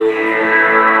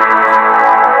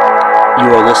You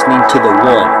are listening to the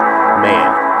One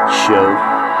Man Show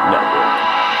Network.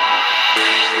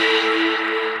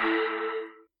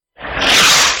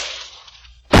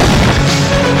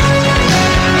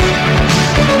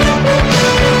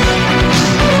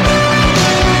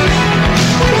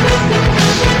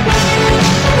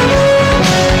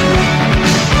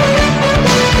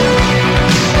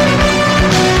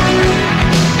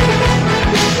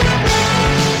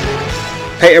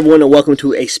 Hey everyone, and welcome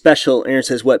to a special Aaron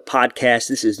Says What podcast.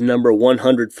 This is number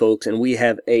 100, folks, and we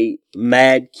have a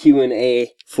mad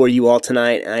Q&A for you all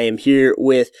tonight. I am here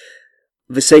with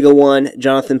Visega1,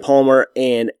 Jonathan Palmer,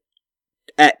 and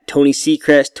at Tony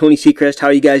Seacrest. Tony Seacrest, how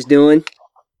are you guys doing?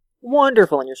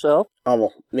 Wonderful, and yourself?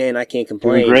 Oh, man, I can't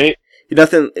complain. Doing great.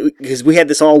 Nothing, because we had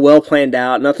this all well planned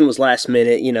out. Nothing was last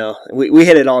minute, you know. We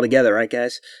hit it all together, right,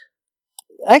 guys?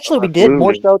 Actually, we did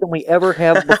more so than we ever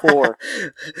have before.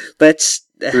 That's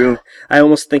True. I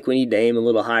almost think we need to aim a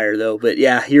little higher, though. But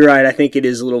yeah, you're right. I think it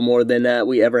is a little more than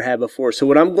we ever had before. So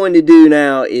what I'm going to do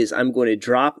now is I'm going to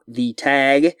drop the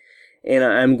tag, and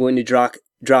I'm going to drop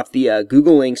the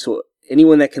Google link so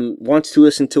anyone that wants to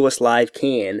listen to us live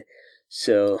can.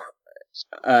 So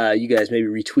you guys maybe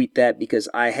retweet that because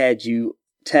I had you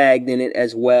tagged in it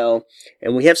as well.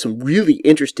 And we have some really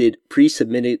interesting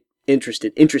pre-submitted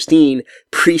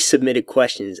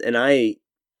questions, and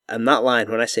I'm not lying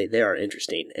when I say they are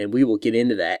interesting, and we will get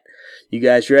into that. You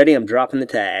guys ready? I'm dropping the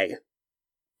tag.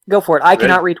 Go for it. I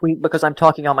cannot retweet because I'm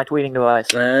talking on my tweeting device.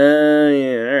 Yeah,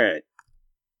 all right.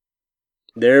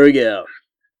 There we go.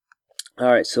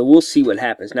 All right, so we'll see what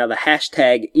happens. Now, the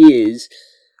hashtag is,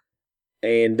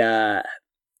 and,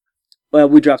 well,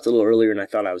 we dropped it a little earlier than I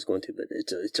thought I was going to, but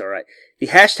it's all right. The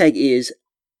hashtag is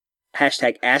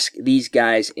hashtag Ask These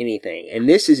Guys Anything, and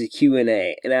this is a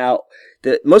Q&A. Now,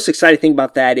 the most exciting thing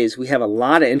about that is we have a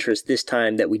lot of interest this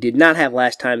time that we did not have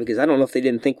last time because I don't know if they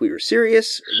didn't think we were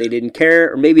serious, or they didn't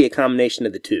care, or maybe a combination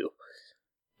of the two.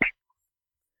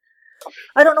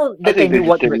 I don't know that they knew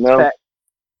what to expect.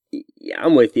 Yeah,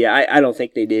 I'm with you. I don't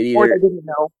think they did either. Or they didn't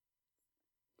know.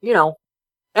 You know,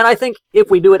 and I think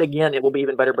if we do it again, it will be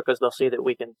even better because they'll see that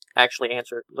we can actually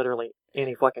answer literally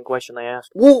any fucking question they ask.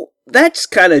 Well, that's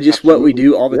kind of just what we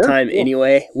do all the time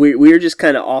anyway. We're just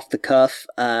kind of off the cuff,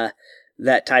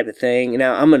 that type of thing.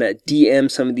 Now, I'm going to DM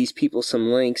some of these people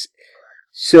some links.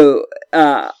 So,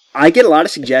 I get a lot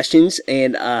of suggestions,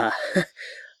 and I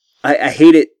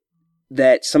hate it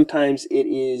that sometimes it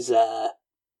is,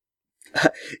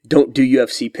 don't do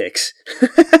UFC picks.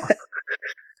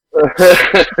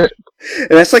 And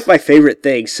that's like my favorite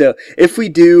thing. So if we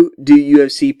do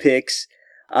UFC picks,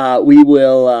 we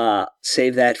will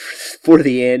save that for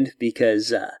the end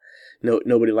because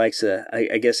nobody likes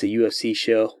I guess a UFC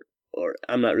show, or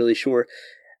I'm not really sure.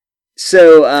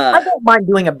 So I don't mind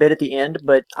doing a bit at the end,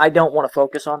 but I don't want to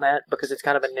focus on that because it's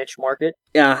kind of a niche market.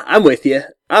 Yeah, I'm with you.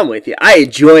 I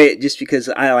enjoy it just because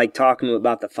I like talking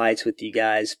about the fights with you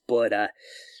guys. But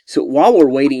so while we're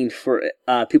waiting for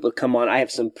people to come on, I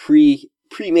have some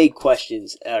pre-made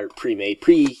questions, or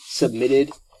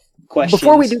pre-submitted questions.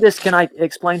 Before we do this, can I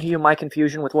explain to you my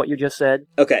confusion with what you just said?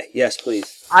 Okay, yes,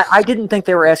 please. I didn't think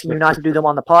they were asking you not to do them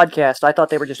on the podcast. I thought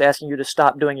they were just asking you to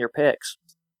stop doing your picks.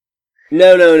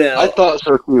 No. I thought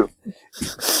so too.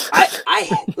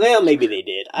 Well, maybe they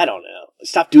did. I don't know.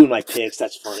 Stop doing my picks.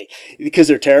 That's funny. Because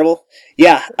they're terrible?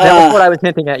 Yeah. That was what I was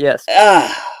hinting at, yes.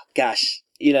 Gosh.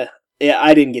 Yeah,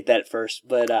 I didn't get that at first,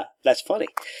 but that's funny.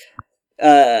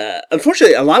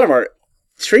 Unfortunately,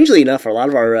 strangely enough, a lot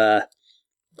of our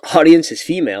audience is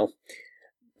female.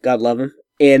 God love them.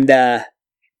 And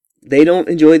they don't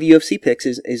enjoy the UFC picks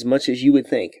as much as you would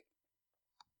think.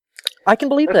 I can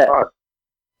believe that. Odd.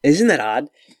 Isn't that odd?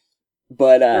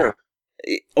 But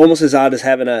almost as odd as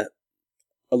having a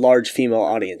large female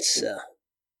audience. So.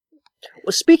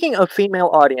 Well, speaking of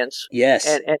female audience, yes,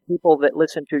 and people that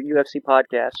listen to UFC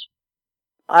podcasts,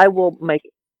 I will make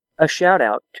a shout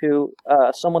out to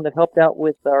someone that helped out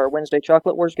with our Wednesday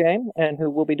Chocolate Wars game and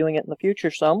who will be doing it in the future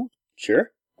some.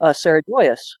 Sure. Sarah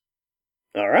Joyous.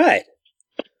 All right.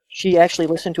 She actually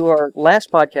listened to our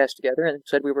last podcast together and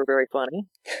said we were very funny.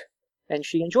 And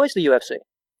she enjoys the UFC.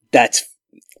 That's...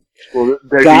 Well,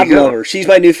 God love her. She's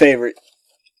my new favorite.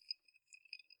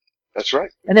 That's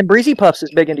right. And then Breezy Puffs is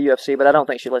big into UFC, but I don't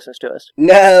think she listens to us.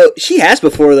 No, she has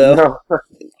before, though. No.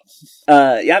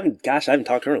 I haven't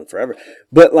talked to her in forever.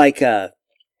 But, like, the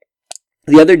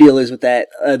other deal is with that,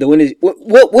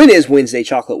 when is Wednesday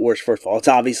Chocolate Wars, first of all?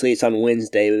 It's on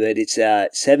Wednesday, but it's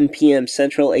 7 p.m.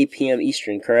 Central, 8 p.m.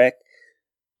 Eastern, correct?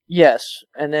 Yes,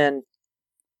 and then...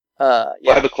 5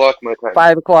 o'clock my time.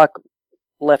 5 o'clock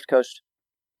left coast.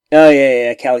 Oh,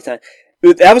 yeah, Cali time.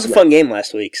 That was a fun game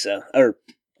last week, or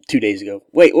 2 days ago.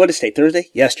 Wait, what is today? Thursday?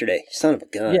 Yesterday. Son of a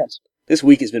gun. Yes. This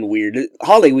week has been weird.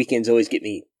 Holiday weekends always get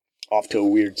me off to a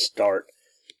weird start.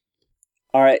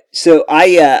 All right, so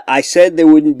I said there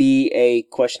wouldn't be a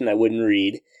question I wouldn't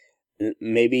read.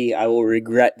 Maybe I will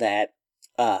regret that.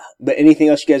 But anything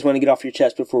else you guys want to get off your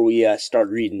chest before we start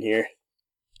reading here?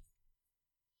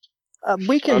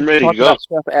 We can talk about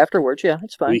stuff afterwards. Yeah,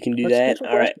 it's fine. We can do that.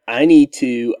 All right. I need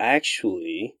to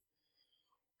actually,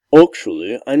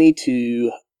 I need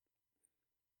to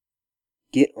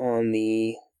get on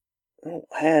the. I don't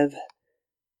have.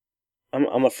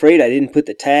 I'm afraid I didn't put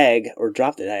the tag or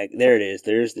drop the tag. There it is.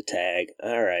 There's the tag.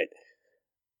 All right.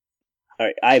 All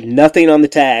right. I have nothing on the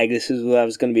tag. This is what I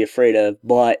was going to be afraid of.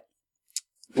 But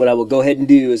what I will go ahead and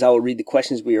do is I will read the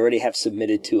questions we already have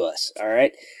submitted to us. All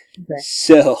right. Okay.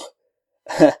 So.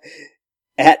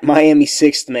 At Miami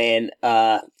Sixth Man,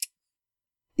 yeah,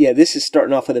 this is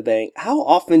starting off with a bang. How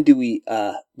often do we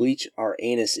bleach our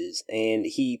anuses? And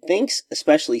he thinks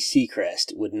especially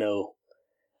Seacrest would know,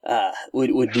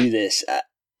 would do this.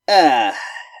 I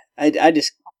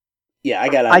just, yeah, I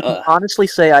gotta. I can honestly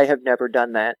say I have never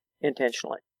done that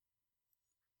intentionally.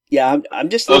 Yeah, I'm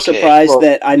just a little surprised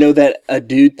that I know that a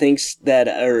dude thinks that,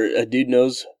 or a dude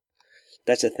knows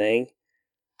that's a thing.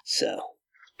 So.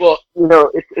 Well, you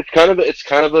know, it's kind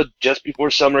of a just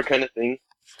before summer kind of thing.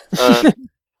 I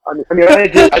mean,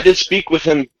 I did speak with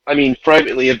him. I mean,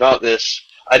 privately about this.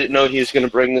 I didn't know he was going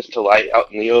to bring this to light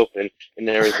out in the open and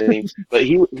everything. But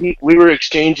we were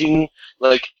exchanging,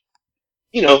 like,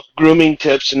 you know, grooming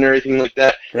tips and everything like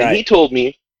that. Right. And he told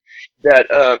me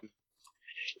that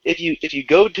if you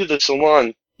go to the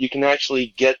salon, you can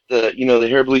actually get the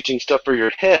hair bleaching stuff for your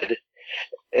head,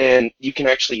 and you can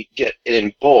actually get it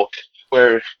in bulk.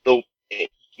 Where the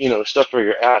stuff for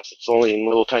your ass, it's only in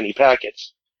little tiny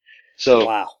packets. So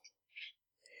wow.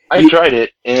 I tried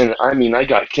it, and I mean, I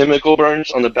got chemical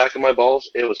burns on the back of my balls.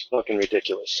 It was fucking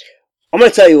ridiculous. I'm going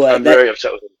to tell you what. I'm very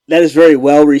upset with him. That is very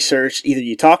well researched. Either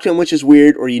you talked to him, which is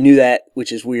weird, or you knew that,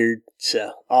 which is weird.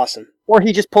 So, awesome. Or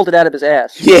he just pulled it out of his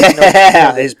ass.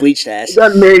 Yeah, his bleached ass.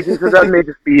 That may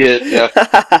just be it, yeah.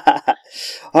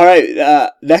 All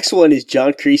right, next one is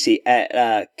John Creasy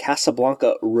at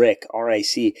Casablanca Rick,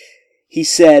 R-I-C. He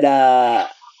said,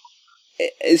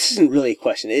 this isn't really a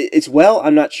question. It's, well,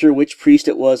 I'm not sure which priest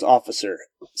it was, officer.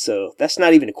 So, that's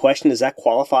not even a question. Does that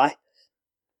qualify?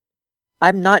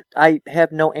 I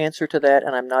have no answer to that,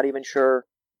 and I'm not even sure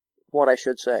what I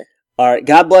should say. All right,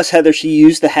 God bless Heather. She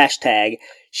used the hashtag.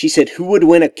 She said, who would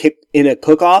win in a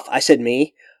cook-off? I said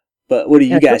me. But what do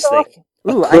you guys think?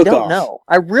 Ooh, I don't know.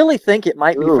 I really think it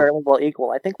might be fairly well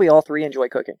equal. I think we all three enjoy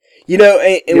cooking. You know,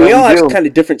 and we all have kind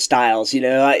of different styles. You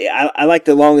know, I like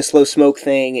the long and slow smoke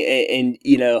thing, and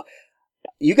you know,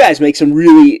 you guys make some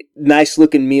really nice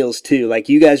looking meals too. Like,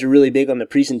 you guys are really big on the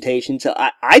presentation. So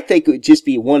I think it would just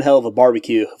be one hell of a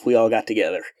barbecue if we all got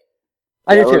together.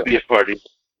 I do too. It would be a party.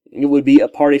 It would be a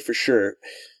party for sure.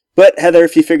 But Heather,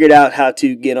 if you figured out how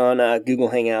to get on Google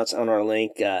Hangouts on our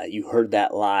link, you heard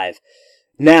that live.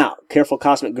 Now, Careful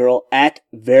Cosmic Girl at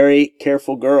Very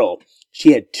Careful Girl.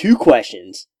 She had 2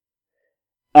 questions.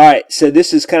 All right, so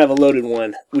this is kind of a loaded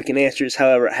one. We can answer this,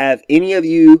 however. Have any of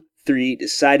you 3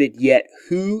 decided yet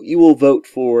who you will vote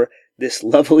for this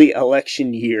lovely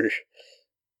election year?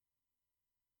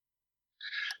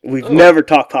 We've never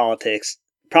talked politics,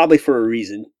 probably for a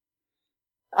reason.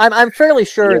 I'm fairly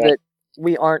sure that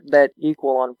we aren't that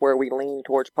equal on where we lean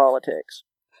towards politics.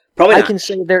 Probably not. I can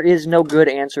say there is no good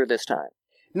answer this time.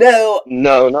 No,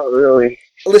 not really.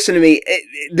 Listen to me.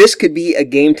 This could be a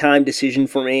game time decision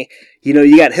for me. You know,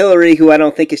 you got Hillary, who I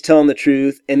don't think is telling the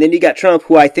truth, and then you got Trump,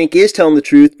 who I think is telling the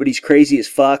truth, but he's crazy as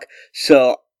fuck.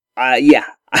 So, yeah,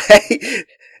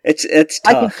 it's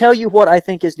tough. I can tell you what I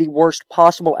think is the worst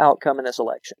possible outcome in this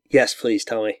election. Yes, please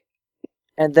tell me.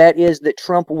 And that is that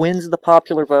Trump wins the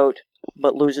popular vote,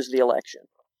 but loses the election.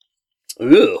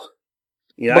 Ooh,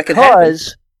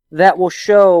 because that will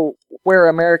show where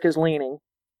America's leaning.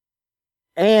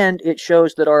 And it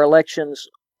shows that our elections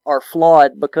are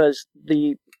flawed because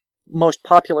the most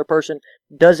popular person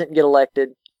doesn't get elected,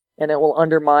 and it will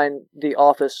undermine the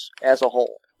office as a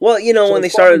whole. Well, you know, so when they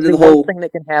started the whole thing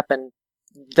that can happen,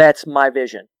 that's my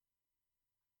vision.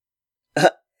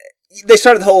 They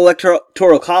started the whole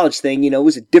electoral college thing. You know, it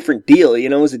was a different deal. You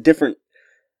know, it was a different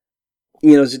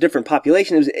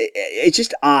population. It's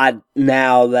just odd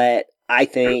now that. I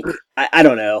think, I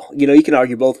don't know. You know, you can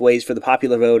argue both ways for the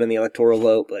popular vote and the electoral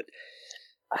vote, but...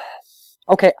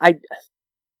 Okay,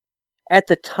 at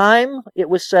the time it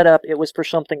was set up, it was for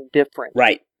something different.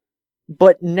 Right.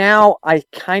 But now I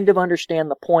kind of understand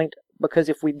the point, because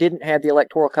if we didn't have the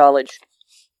electoral college,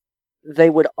 they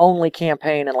would only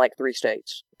campaign in like 3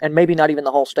 states. and maybe not even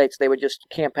the whole states. They would just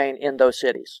campaign in those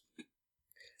cities.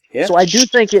 Yeah. So I do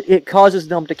think it causes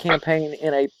them to campaign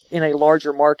in a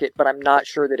larger market, but I'm not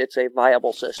sure that it's a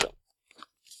viable system.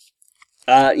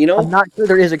 You know, I'm not sure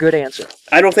there is a good answer.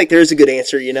 I don't think there is a good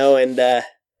answer, you know, and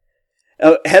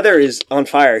Heather is on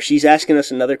fire. She's asking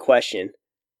us another question.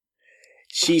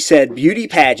 She said, beauty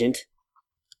pageant,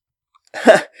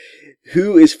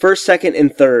 who is first, second,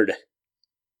 and third?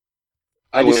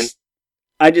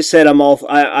 I just said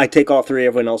I take all three,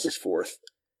 everyone else is fourth.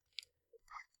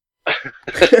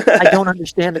 I don't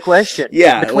understand the question.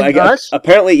 Yeah, Between us?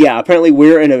 Apparently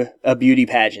we're in a beauty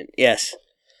pageant. Yes.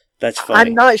 That's funny.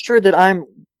 I'm not sure that I'm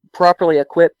properly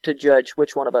equipped to judge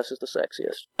which one of us is the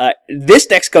sexiest. This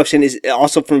next question is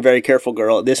also from Very Careful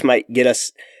Girl. This might get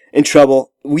us in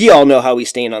trouble. We all know how we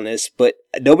stand on this, but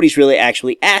nobody's really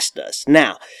actually asked us.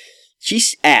 Now, she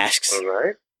asks, all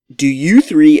right. Do you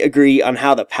three agree on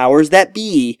how the powers that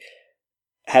be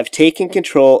have taken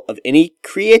control of any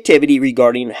creativity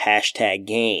regarding hashtag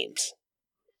games?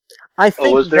 I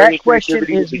think that question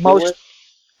is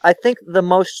I think the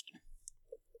most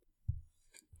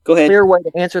Go ahead. clear way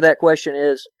to answer that question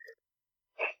is,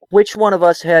 which one of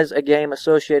us has a game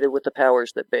associated with the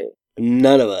powers that be?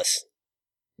 None of us.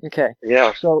 Okay.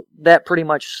 Yeah. So that pretty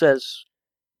much says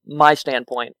my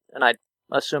standpoint, and I'm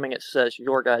assuming it says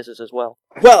your guys's as well.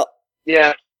 Well,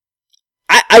 yeah.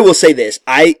 I will say this.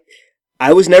 I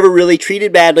was never really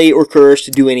treated badly or cursed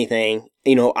to do anything.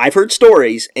 You know, I've heard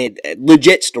stories, and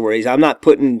legit stories. I'm not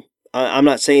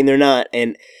saying they're not,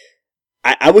 and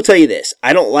I will tell you this.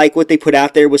 I don't like what they put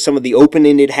out there with some of the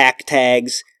open-ended hack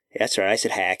tags. That's right, I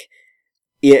said hack.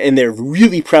 Yeah, and they're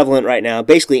really prevalent right now.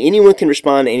 Basically, anyone can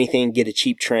respond to anything and get a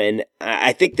cheap trend.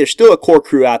 I think there's still a core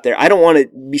crew out there. I don't want to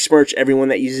besmirch everyone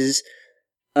that uses,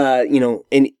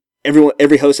 and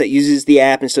every host that uses the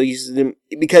app and still uses them,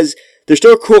 because there's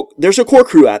a core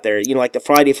crew out there, you know, like the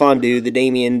Friday Fondue, the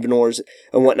Damien Venors,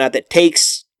 and whatnot, that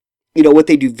takes, you know, what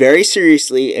they do very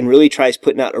seriously and really tries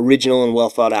putting out original and well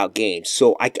thought out games.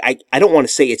 So I don't want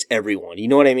to say it's everyone. You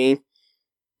know what I mean?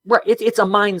 Right. It's a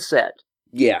mindset.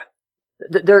 Yeah.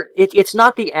 It's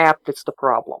not the app that's the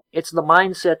problem. It's the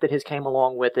mindset that has came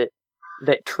along with it,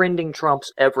 that trending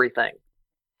trumps everything.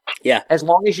 Yeah. As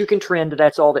long as you can trend,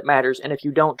 that's all that matters. And if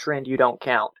you don't trend, you don't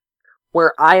count.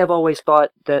 Where I have always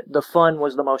thought that the fun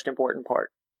was the most important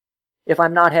part. If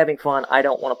I'm not having fun, I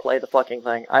don't want to play the fucking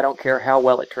thing. I don't care how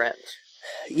well it trends.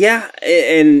 Yeah,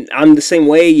 and I'm the same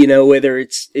way, you know, whether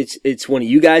it's one of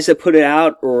you guys that put it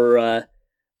out or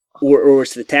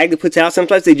it's the tag that puts it out.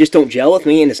 Sometimes they just don't gel with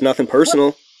me, and it's nothing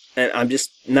personal, and I'm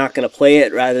just not going to play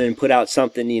it rather than put out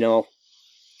something, you know,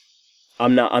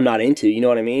 I'm not into, you know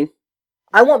what I mean?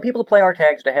 I want people to play our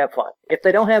tags to have fun. If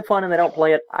they don't have fun and they don't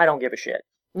play it, I don't give a shit.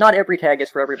 Not every tag is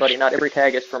for everybody. Not every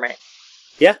tag is for me.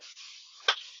 Yeah.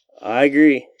 I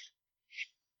agree.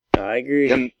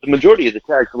 And the majority of the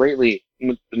tags lately,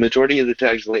 some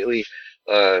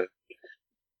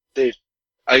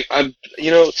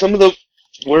of the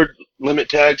word limit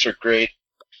tags are great,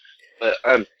 but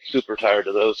I'm super tired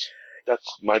of those. That's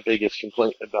my biggest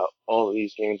complaint about all of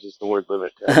these games is the word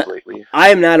limit tags lately. I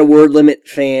am not a word limit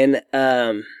fan.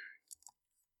 I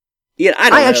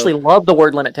actually love the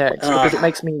word limit tags because it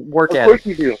makes me work at it. Of course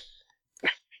you do.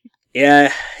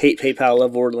 Yeah, hate PayPal,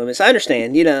 love word limits. I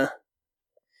understand, you know.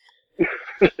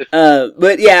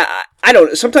 But yeah, I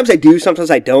don't. Sometimes I do,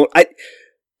 sometimes I don't.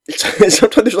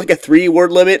 Sometimes there's like a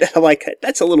 3-word limit. I'm like,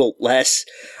 that's a little less.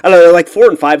 I don't know, like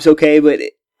 4 and 5 is okay, but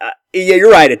yeah,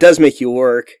 you're right. It does make you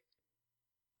work.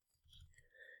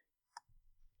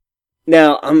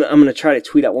 Now I'm gonna try to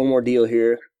tweet out one more deal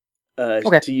here.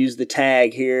 Okay. To use the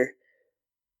tag here.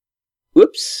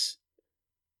 Whoops.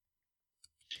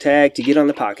 Tag to get on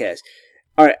the podcast.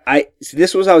 All right, so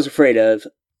this was what I was afraid of.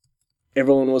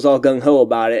 Everyone was all gung-ho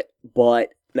about it, but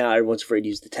now everyone's afraid to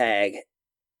use the tag.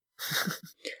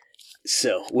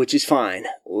 So, which is fine,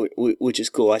 which is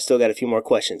cool. I still got a few more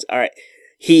questions. All right,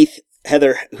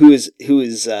 Heather, who is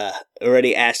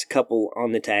already asked a couple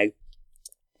on the tag.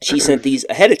 She sent these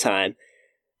ahead of time.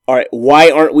 All right,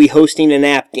 why aren't we hosting an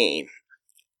app game?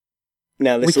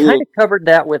 Now we kind of covered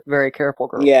that with Very Careful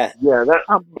Girl. Yeah.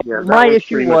 My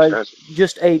issue was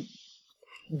just a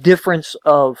difference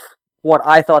of what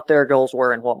I thought their goals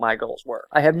were and what my goals were.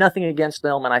 I have nothing against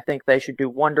them, and I think they should do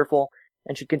wonderful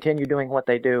and should continue doing what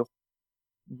they do.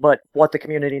 But what the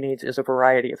community needs is a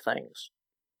variety of things.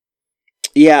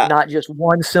 Yeah. Not just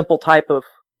one simple type of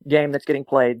game that's getting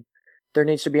played. There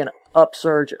needs to be an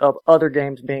upsurge of other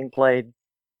games being played,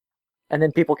 and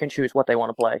then people can choose what they want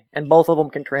to play. And both of them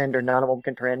can trend, or none of them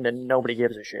can trend, and nobody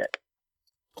gives a shit.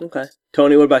 Okay.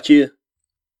 Tony, what about you?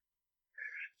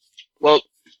 Well,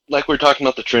 like we're talking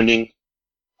about the trending.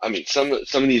 I mean, some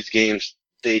of these games,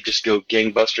 they just go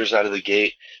gangbusters out of the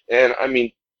gate, and I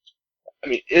mean,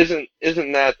 isn't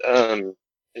that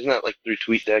like through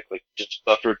TweetDeck, like just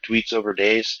buffered tweets over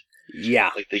days? Yeah.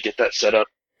 Like they get that set up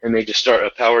and they just start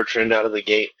a power trend out of the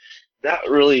gate. That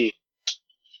really,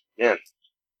 man,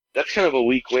 that's kind of a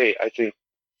weak way, I think,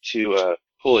 to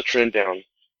pull a trend down,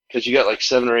 because you got like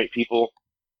 7 or 8 people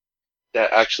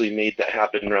that actually made that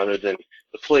happen rather than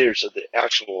the players of the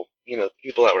actual,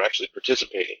 people that were actually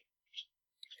participating.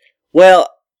 Well,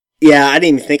 yeah, I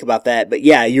didn't even think about that, but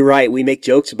yeah, you're right. We make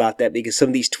jokes about that because some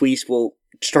of these tweets will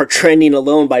start trending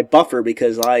alone by buffer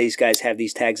because a lot of these guys have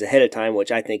these tags ahead of time,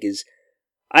 which I think is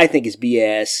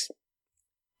BS.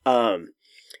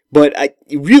 But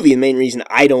really the main reason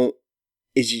I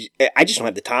just don't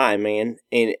have the time, man.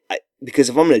 And because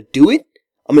if I'm going to do it,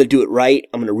 I'm going to do it right.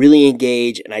 I'm going to really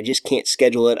engage, and I just can't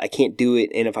schedule it. I can't do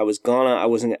it. And if I was gonna,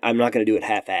 I'm not going to do it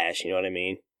half-ass. You know what I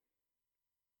mean?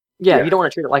 Yeah, you don't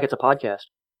want to treat it like it's a podcast.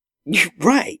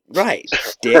 Right,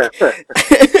 dick.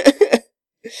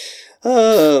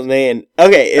 Oh man.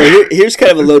 Okay, here's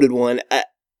kind of a loaded one.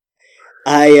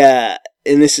 I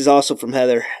and this is also from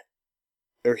Heather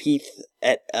or Heath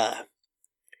at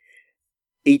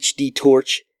HD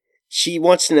Torch. She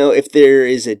wants to know if there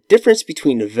is a difference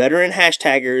between the veteran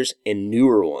hashtaggers and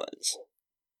newer ones.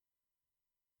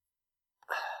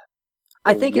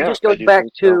 I think it just goes back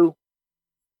to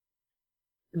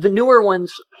the newer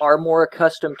ones are more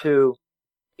accustomed to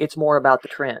it's more about the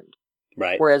trend.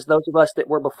 Right. Whereas those of us that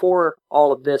were before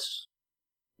all of this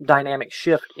dynamic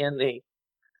shift in the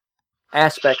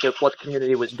aspect of what the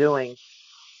community was doing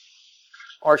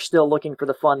are still looking for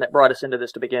the fun that brought us into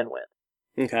this to begin with.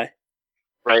 Okay.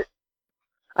 Right.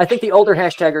 I think the older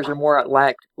hashtaggers are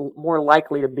more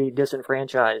likely to be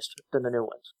disenfranchised than the new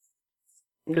ones.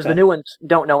 Because the new ones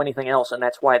don't know anything else, and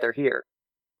that's why they're here.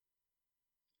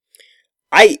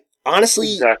 I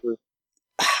honestly... Exactly.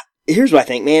 Here's what I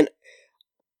think, man.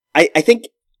 I think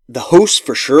the hosts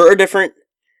for sure are different.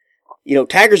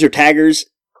 Taggers are taggers.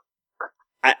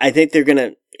 I think they're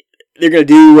gonna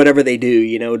do whatever they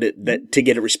do, to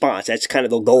get a response. That's kind of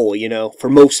the goal, for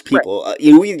most people. Right.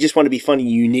 We just want to be funny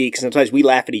and unique. Sometimes we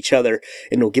laugh at each other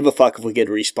and don't give a fuck if we get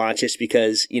a response just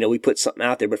because, we put something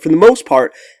out there. But for the most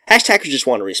part, hashtaggers just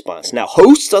want a response. Now,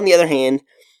 hosts, on the other hand,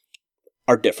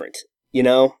 are different,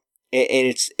 and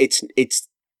it's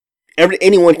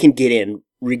anyone can get in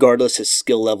regardless of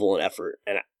skill level and effort.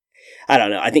 And I don't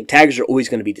know. I think taggers are always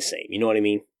going to be the same. You know what I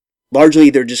mean? Largely,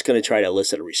 they're just going to try to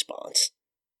elicit a response.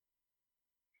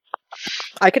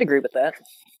 I could agree with that.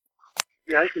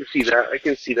 Yeah, I can see that. I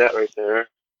can see that right there.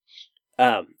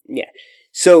 Yeah.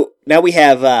 So now we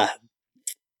have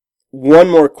one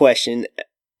more question.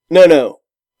 No.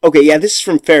 Okay, yeah, this is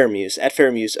from Fairmuse, at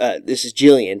Fairmuse. This is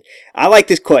Jillian. I like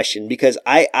this question because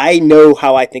I know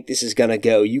how I think this is going to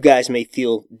go. You guys may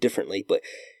feel differently, but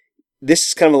this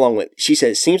is kind of a long one. She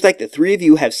says, seems like the three of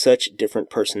you have such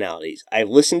different personalities. I've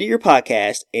listened to your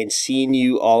podcast and seen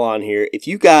you all on here. If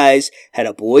you guys had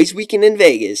a boys' weekend in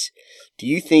Vegas, do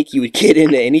you think you would get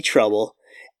into any trouble?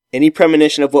 Any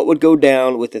premonition of what would go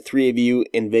down with the three of you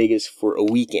in Vegas for a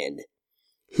weekend?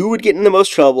 Who would get in the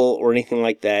most trouble or anything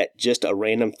like that? Just a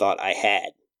random thought I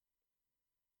had.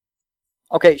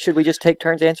 Okay, should we just take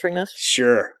turns answering this?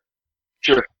 Sure.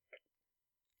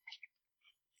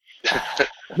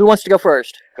 Who wants to go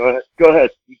first? Go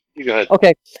ahead. You go ahead.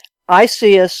 Okay. I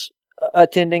see us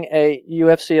attending a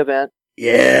UFC event.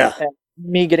 Yeah. And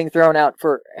me getting thrown out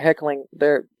for heckling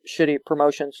their shitty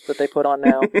promotions that they put on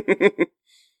now.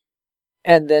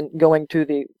 And then going to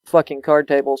the fucking card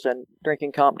tables and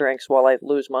drinking comp drinks while I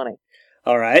lose money.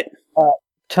 All right.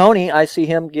 Tony, I see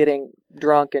him getting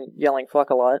drunk and yelling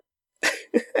fuck a lot.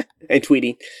 And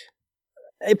tweeting.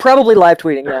 Probably live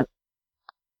tweeting, yeah.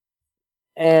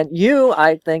 And you,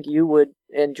 I think you would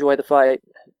enjoy the fight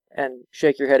and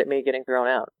shake your head at me getting thrown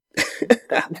out.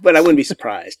 But I wouldn't be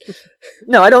surprised.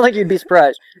 No, I don't think you'd be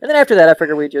surprised. And then after that, I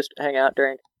figure we'd just hang out,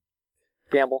 drink,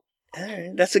 gamble. All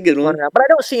right, that's a good one. But I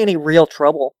don't see any real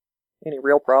trouble, any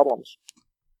real problems.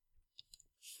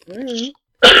 Right.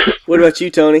 What about you,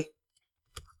 Tony?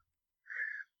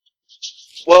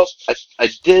 Well, I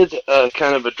did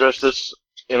kind of address this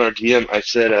in our DM. I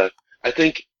said I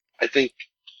think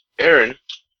Aaron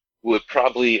would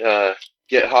probably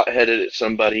get hot-headed at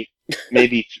somebody,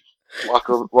 maybe walk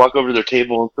over their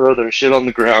table and throw their shit on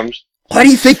the ground. Why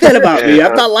do you think that about me?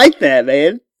 I'm not like that,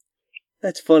 man.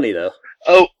 That's funny, though.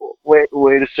 Oh, wait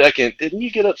a second. Didn't you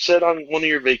get upset on one of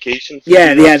your vacations?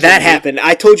 Yeah, that happened.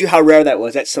 I told you how rare that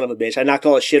was, that son of a bitch. I knocked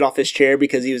all his shit off his chair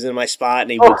because he was in my spot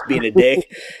and he was being a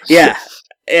dick. Yeah,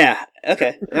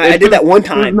 okay. I did that one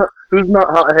time. Who's not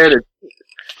hot-headed?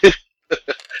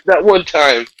 That one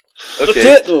time. Okay.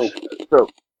 That's it. So,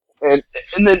 and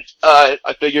then I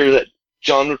figure that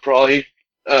John would probably,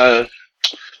 well,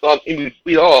 I mean,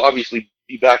 we'd all obviously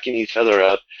be backing each other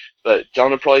up, but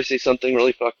John would probably say something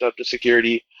really fucked up to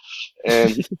security,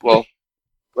 and well,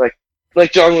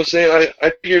 like John was saying,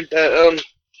 I figured that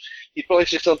he'd probably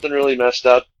say something really messed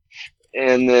up,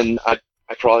 and then I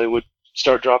probably would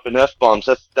start dropping F-bombs.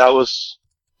 That was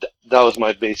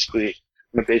my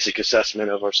basic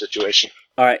assessment of our situation.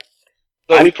 All right.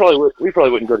 But we probably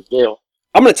wouldn't go to jail.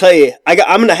 I'm gonna tell you,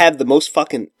 I'm gonna have the most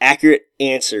fucking accurate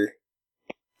answer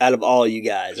out of all you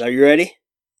guys. Are you ready?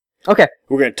 Okay.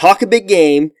 We're gonna talk a big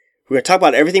game. We're gonna talk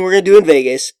about everything we're gonna do in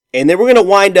Vegas, and then we're gonna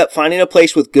wind up finding a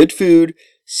place with good food,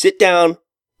 sit down,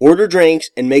 order drinks,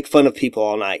 and make fun of people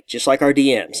all night, just like our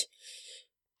DMs.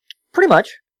 Pretty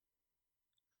much.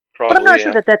 Probably, but I'm not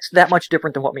sure that that's that much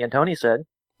different than what me and Tony said.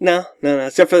 No.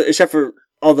 Except for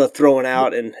all the throwing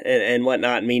out and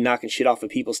whatnot, and me knocking shit off of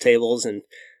people's tables, and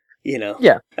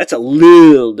Yeah. that's a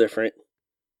little different.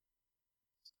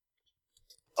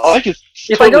 Oh, I could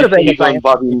If I go to totally see Vegas, you going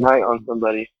Bobby Knight on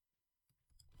somebody.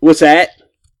 What's that?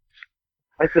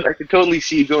 I said I could totally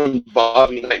see you going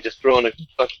Bobby Knight, just throwing a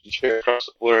fucking chair across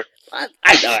the floor. I'm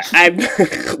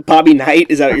Bobby Knight.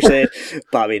 Is that what you're saying?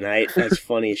 Bobby Knight. That's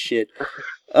funny as shit.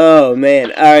 Oh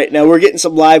man! All right, now we're getting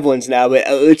some live ones now, but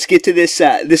let's get to this.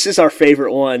 This is our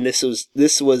favorite one. This was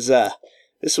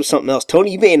something else.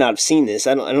 Tony, you may not have seen this.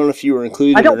 I don't know if you were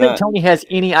included. I don't or think not. Tony has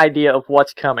any idea of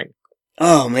what's coming.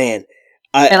 Oh man!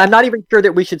 And I'm not even sure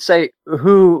that we should say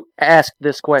who asked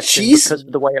this question because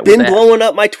of the way it was been asked. blowing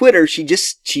up my Twitter. She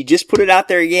just put it out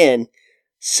there again.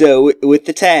 So with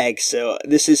the tag. So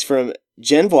this is from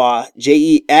Genvoix,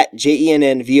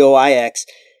 JENNVOIX.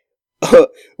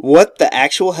 What the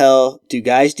actual hell do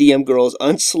guys DM girls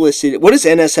unsolicited? What is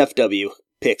NSFW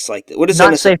pics like this? What is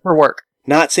not safe for work?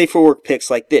 Not safe for work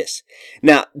pics like this.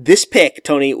 Now, this pic,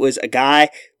 Tony, was a guy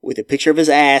with a picture of his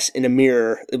ass in a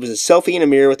mirror. It was a selfie in a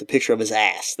mirror with a picture of his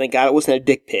ass. Thank God it wasn't a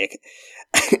dick pic.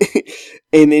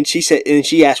 And then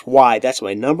she asked why. That's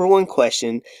my number one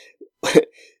question.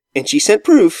 And she sent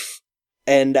proof.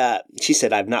 And she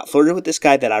said, I've not flirted with this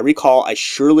guy that I recall. I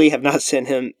surely have not sent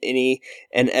him any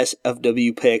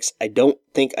NSFW pics. I don't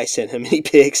think I sent him any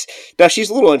pics. Now,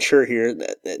 she's a little unsure here,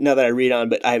 now that I read on,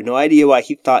 but I have no idea why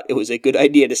he thought it was a good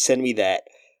idea to send me that.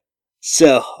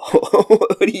 So,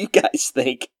 what do you guys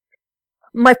think?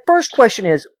 My first question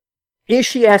is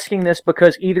she asking this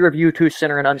because either of you two sent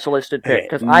her an unsolicited pic?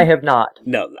 Because I have not.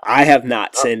 No, I have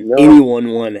not sent anyone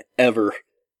one ever.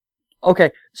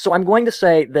 Okay, so I'm going to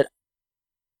say that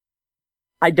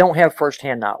I don't have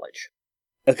first-hand knowledge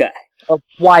Okay. of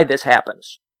why this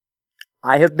happens.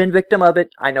 I have been victim of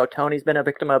it. I know Tony's been a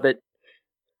victim of it.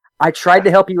 I tried to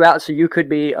help you out so you could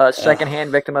be a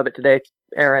second-hand victim of it today,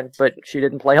 Aaron, but she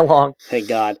didn't play along. Thank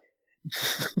God.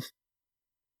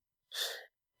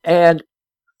 And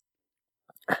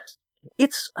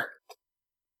it's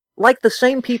like the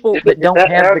same people that don't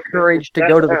have the courage to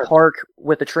go to the park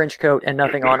with a trench coat and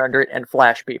nothing on under it and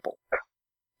flash people.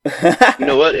 You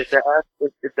know what? If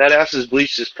that ass is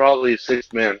bleached, it's probably a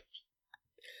sixth man.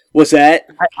 What's that?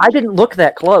 I didn't look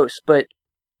that close, but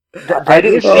I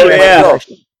didn't see it myself.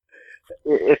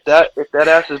 If that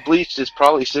ass is bleached, it's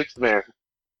probably sixth man.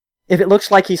 If it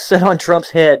looks like he's set on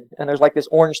Trump's head and there's like this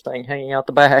orange thing hanging out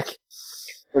the back.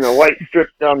 And a white strip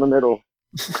down the middle.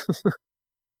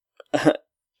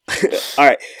 All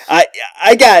right,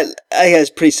 I got a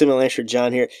pretty similar answer,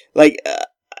 John. Here, like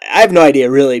I have no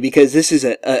idea really because this is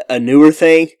a newer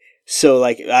thing. So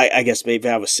like I guess maybe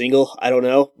I was single. I don't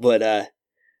know, but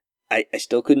I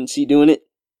still couldn't see doing it.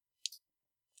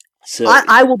 So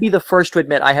I will be the first to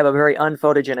admit I have a very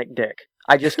unphotogenic dick.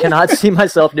 I just cannot see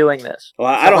myself doing this. Well,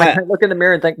 I don't I look in the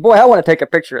mirror and think, boy, I want to take a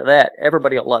picture of that.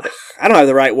 Everybody will love it. I don't have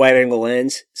the right wide angle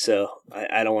lens, so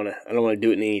I don't want to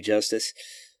do it any justice.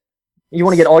 You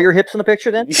want to get all your hips in the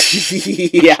picture then?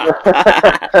 Yeah.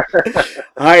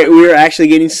 All right, we're actually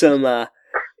getting some.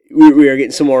 We are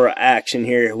getting some more action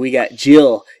here. We got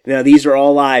Jill. Now these are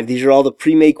all live. These are all the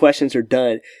pre-made questions are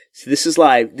done. So this is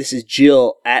live. This is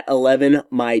Jill at 11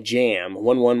 my jam.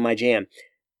 11 my jam.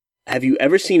 Have you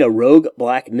ever seen a rogue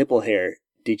black nipple hair?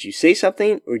 Did you say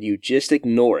something or do you just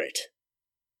ignore it?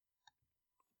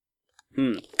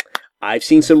 I've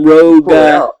seen some rogue.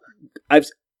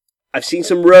 I've seen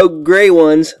some rogue gray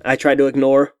ones. I tried to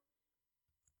ignore.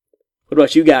 What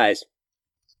about you guys?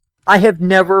 I have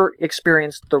never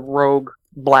experienced the rogue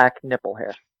black nipple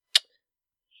hair.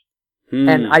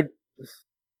 And I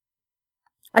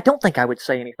don't think I would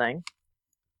say anything.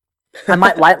 I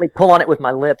might lightly pull on it with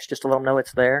my lips just to let them know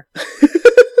it's there.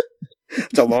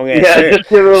 It's a long ass Yeah, hair. just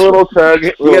give it a little tug.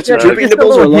 You got some tug. drooping Just a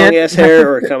nipples or little long hint. ass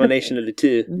hair or a combination of the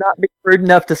two? Not be rude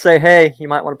enough to say, hey, you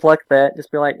might want to pluck that.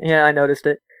 Just be like, yeah, I noticed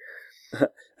it.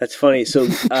 That's funny. So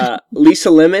Lisa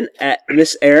Lemon at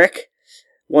Miss Eric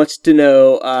wants to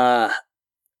know,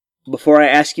 before I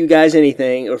ask you guys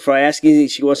anything, or before I ask you anything,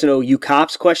 she wants to know, you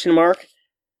cops, question mark?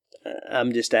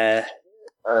 I'm just, I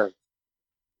Well,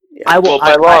 will.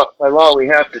 by law, we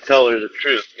have to tell her the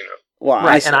truth, you know. well,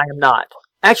 Right, and I am not.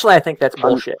 Actually, I think that's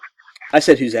bullshit. I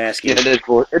said who's asking. Yeah,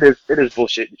 it is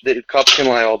bullshit. The cops can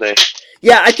lie all day.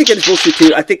 Yeah, I think that is bullshit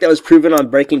too. I think that was proven on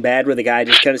Breaking Bad, where the guy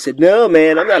just kind of said, "No,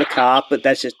 man, I'm not a cop," but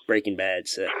that's just Breaking Bad.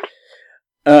 So,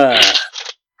 oh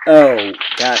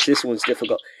gosh, this one's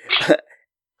difficult.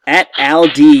 At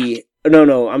Aldi,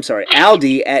 no, I'm sorry,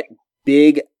 Aldi at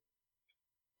Big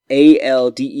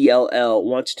ALDELL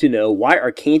wants to know, why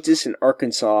are Kansas and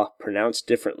Arkansas pronounced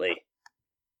differently?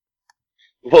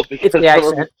 Well, because It's the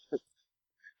accent.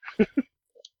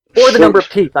 Or the number of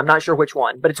teeth. I'm not sure which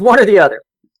one, but it's one or the other.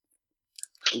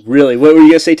 Really? What were you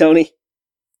gonna say, Tony?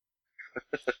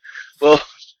 well,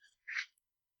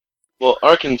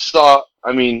 Arkansas.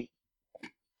 I mean,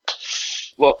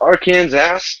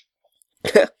 Arkansas.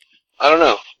 I don't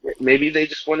know. Maybe they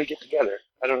just want to get together.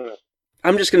 I don't know.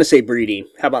 I'm just gonna say breeding.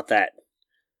 How about that?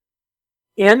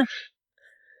 In?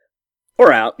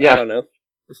 Or out? Yeah. I don't know.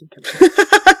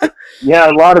 Yeah,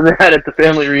 a lot of that at the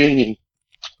family reunion.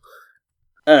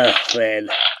 Oh man!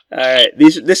 All right,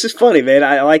 this is funny, man.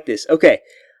 I like this. Okay,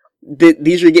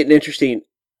 these are getting interesting.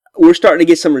 We're starting to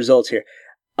get some results here.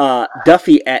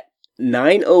 Duffy at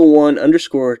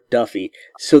 901_Duffy.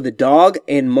 So the dog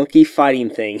and monkey fighting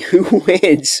thing. Who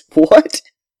wins? What?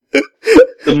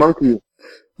 The monkey.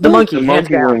 The monkey, The hands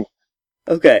monkey down. wins.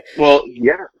 Okay. Well,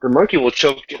 yeah, the monkey will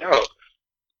choke it out.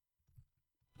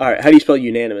 All right. How do you spell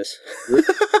unanimous?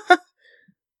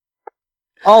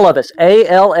 All of us.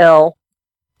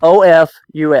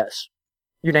 ALLOFUS.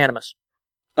 Unanimous.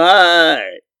 All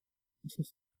right.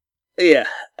 Yeah.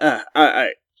 All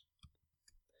right.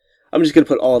 I'm just gonna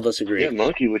put all of us agree. Yeah,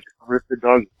 monkey would rip the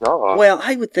dog's jaw off. Well,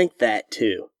 I would think that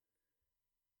too.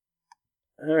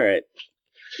 All right.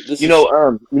 You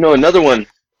know, another one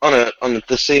on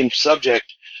the same subject.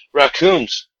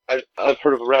 Raccoons. I've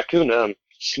heard of a raccoon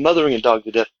smothering a dog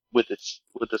to death with its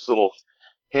little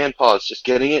hand paws, just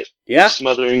getting it, Yeah.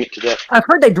 smothering it to death. I've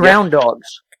heard they drown dogs.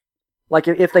 Like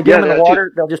if they get them in that the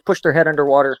water, they'll just push their head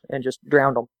underwater and just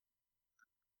drown them.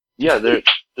 Yeah, they're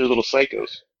little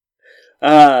psychos.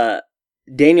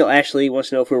 Daniel Ashley wants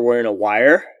to know if we're wearing a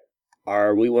wire.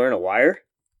 Are we wearing a wire?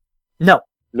 No,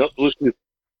 Nope, Bluetooth.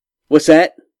 What's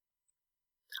that?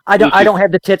 I don't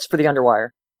have the tits for the underwire.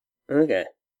 Okay.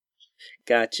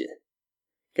 Gotcha.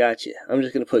 I'm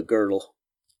just gonna put girdle.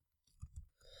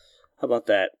 How about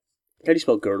that? How do you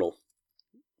spell girdle?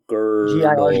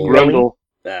 G-I-R-D-L-E. Grundle.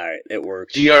 Alright, it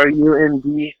works.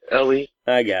 GRUNDLE.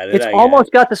 I got it. It's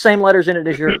almost got the same letters in it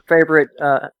as your favorite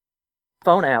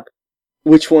phone app.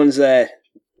 Which one's that?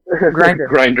 Grinder.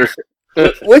 Grinder.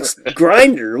 What's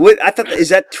Grinder? What I thought is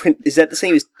that the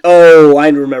same as? Oh, I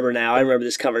remember now. I remember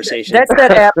this conversation. That's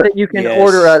that app that you can Yes.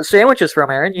 order sandwiches from,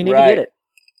 Aaron. You need to Right. get it.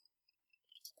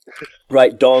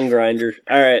 Right, Dong Grinder.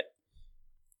 All right.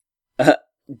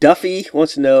 Duffy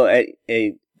wants to know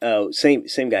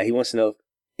same guy. He wants to know,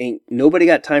 ain't nobody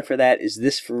got time for that? Is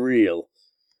this for real?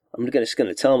 I'm just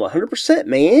gonna tell him 100%,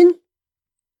 man.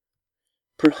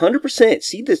 100%.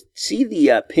 See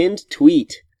the pinned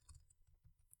tweet.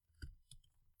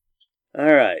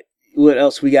 All right. What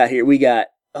else we got here? We got.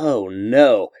 Oh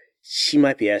no, she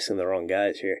might be asking the wrong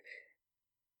guys here.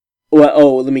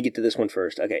 Well, let me get to this one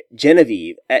first. Okay,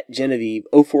 Genevieve at Genevieve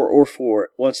 0404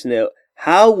 wants to know,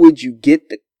 how would you get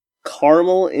the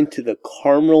caramel into the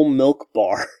caramel milk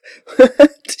bar?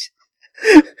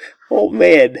 Oh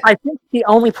man, I think the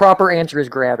only proper answer is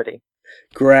gravity. And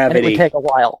it gravity. would take a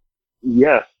while.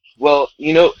 Yeah. Well,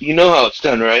 you know how it's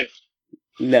done, right?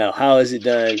 No, how is it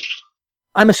done?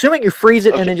 I'm assuming you freeze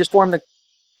it Okay. and then just form the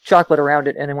chocolate around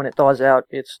it, and then when it thaws out,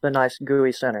 it's the nice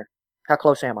gooey center. How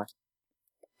close am I?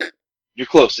 You're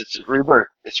close. It's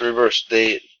reversed.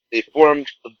 They form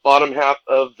the bottom half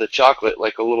of the chocolate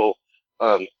like a little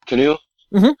canoe,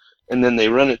 Mhm. and then they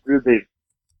run it through. They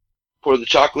pour the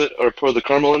chocolate or pour the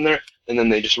caramel in there, and then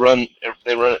they just run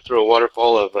it through a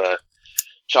waterfall of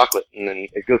chocolate, and then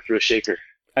it goes through a shaker.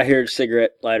 I hear a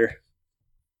cigarette lighter.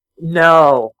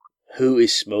 No. Who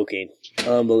is smoking? That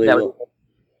Unbelievable. was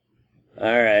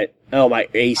All right. Oh, my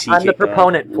AC. I'm the kicked on.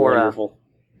 proponent for, Wonderful.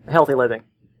 healthy living.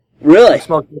 Really?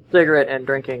 Smoking a cigarette and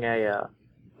drinking a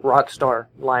Rockstar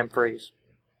Lime Freeze.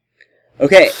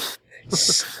 Okay.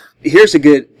 Here's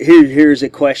a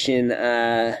question.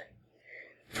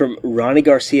 from Ronnie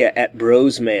Garcia at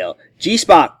Bros Mail.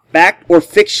 G-Spot, fact or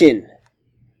fiction?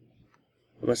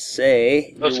 I must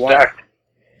say... That's fact.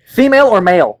 Female or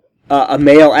male? A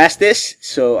male asked this,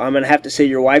 so I'm going to have to say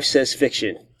your wife says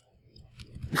fiction.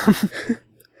 That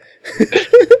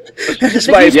is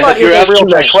my, Yeah, you're asking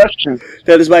that question.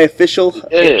 That is my official...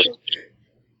 It is.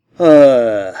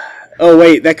 Oh,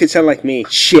 wait, that could sound like me.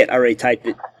 Shit, I already typed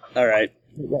it. All right.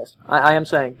 Yes, I am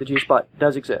saying the G-spot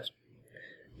does exist.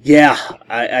 Yeah,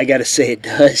 I gotta say it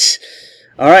does.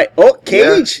 All right. Oh,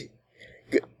 Cage,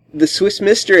 the Swiss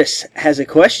Mistress has a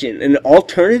question. An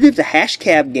alternative to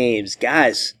hashtag games,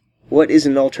 guys. What is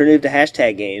an alternative to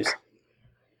hashtag games?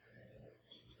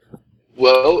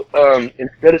 Well,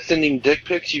 instead of sending dick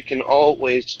pics, you can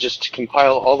always just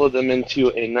compile all of them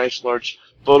into a nice large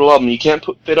photo album. You can't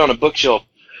fit on a bookshelf,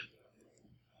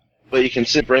 but you can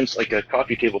send friends like a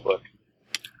coffee table book.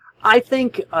 I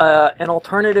think an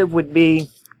alternative would be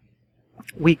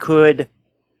we could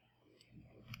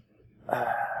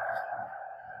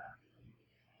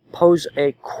pose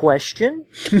a question,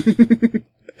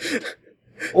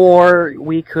 or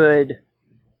we could...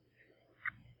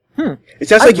 It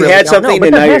sounds like you had something, but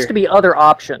and now there you're... has to be other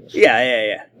options.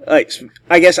 Yeah. Like,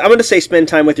 I guess I'm going to say spend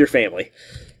time with your family.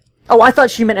 Oh, I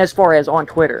thought she meant as far as on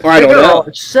Twitter. Or I don't there know.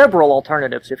 are several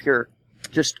alternatives if you're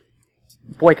just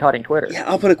boycotting Twitter. Yeah,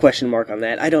 I'll put a question mark on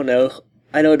that. I don't know.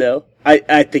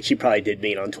 I think she probably did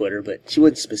mean on Twitter, but she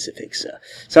wasn't specific, so...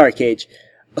 Sorry, Cage.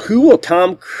 Who will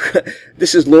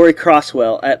This is Lori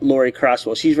Crosswell, at Lori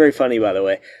Crosswell. She's very funny, by the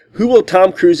way. Who will be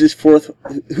Tom Cruise's fourth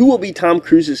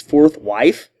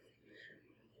wife?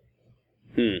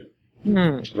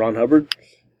 Ron Hubbard?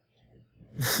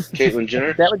 Caitlyn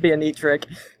Jenner? That would be a neat trick.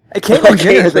 Caitlyn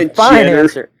Jenner is a fine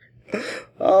answer.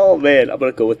 Oh, man, I'm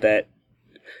going to go with that.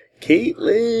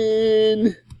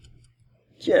 Caitlyn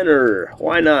Jenner.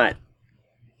 Why not?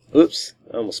 Oops,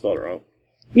 I almost spelled it wrong.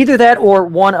 Either that or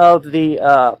one of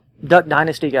the Duck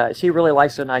Dynasty guys. He really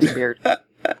likes a nice beard. All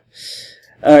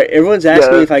right, everyone's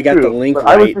asking me if I got the link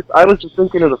right. I was just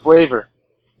thinking of the flavor.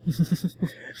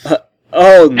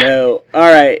 Oh no!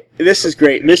 All right, this is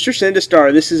great, Mr.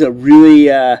 Sindastar. This is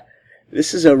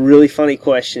a really funny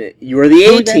question. You're the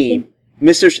A team,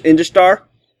 Mr. Industar.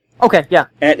 Okay, yeah.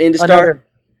 At Industar,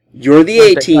 you're the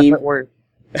A team.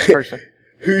 Person.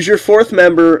 Who's your fourth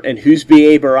member, and who's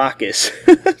B.A. Baracus?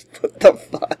 What the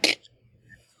fuck?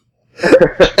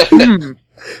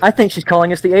 I think she's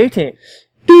calling us the A team.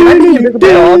 Can I be the invisible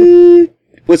dog?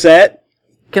 What's that?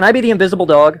 Can I be the invisible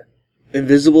dog?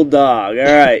 Invisible dog. All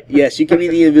right. Yes, you can be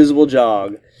the invisible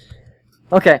dog.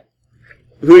 Okay.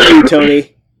 Who are you,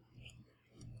 Tony?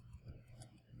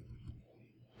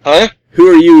 Huh? Who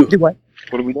are you? Do what?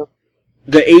 What do we do?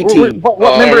 The A team.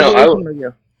 What member of the A team are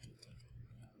you?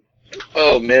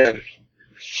 Oh, man.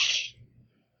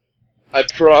 I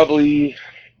probably...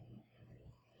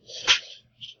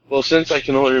 Well, since I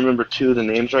can only remember two of the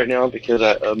names right now because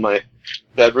of my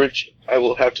beverage, I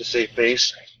will have to say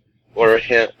Face or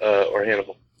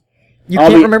Hannibal. You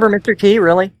can't remember Mr. T,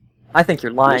 really? I think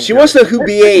you're lying. She wants to know who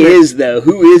B.A. is, though.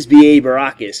 Who is B.A.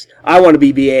 Baracus? I want to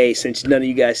be B.A. since none of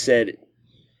you guys said it.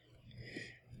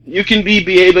 You can be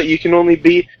B.A., but you can only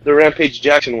be the Rampage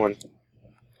Jackson one.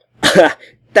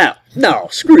 No,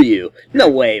 screw you. No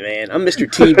way, man. I'm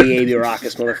Mr. T. B.A.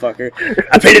 Baracus, motherfucker.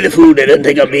 I pity the fool that doesn't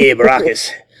think I'm B.A.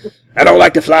 Baracus. I don't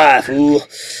like to fly, fool.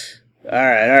 All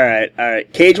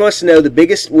right. Cage wants to know the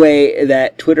biggest way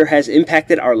that Twitter has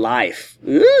impacted our life.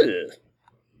 Ooh.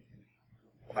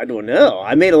 I don't know.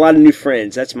 I made a lot of new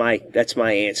friends. That's my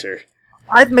answer.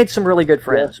 I've made some really good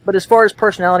friends, but as far as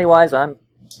personality-wise, I'm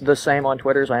the same on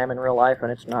Twitter as I am in real life, and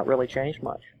it's not really changed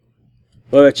much.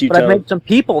 What about you, Tom? But I've made some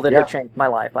people that have changed my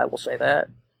life, I will say that.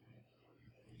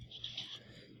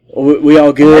 We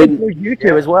all good? That includes you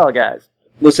two as well, guys.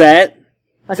 What's that?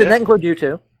 I said that includes you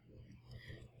two.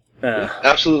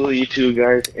 Absolutely, you two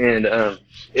guys, and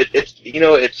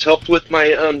it's helped with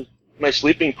my my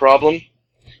sleeping problem.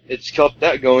 It's kept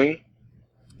that going.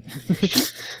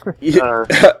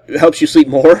 Helps you sleep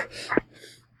more?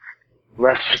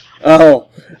 Less. Oh,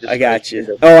 I got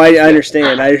you. Oh, I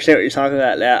understand. I understand what you're talking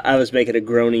about. I was making a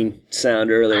groaning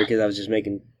sound earlier because I was just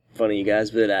making fun of you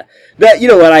guys. But you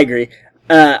know what? I agree.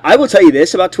 I will tell you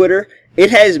this about Twitter. It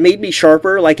has made me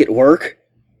sharper, like at work,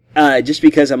 just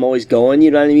because I'm always going.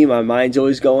 You know what I mean? My mind's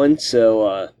always going.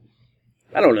 So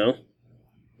I don't know.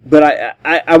 But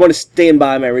I want to stand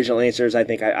by my original answers. I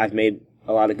think I've made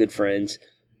a lot of good friends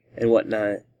and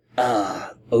whatnot.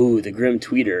 The Grim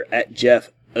Tweeter at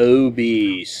Jeff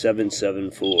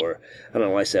OB774. I don't know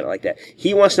why I said it like that.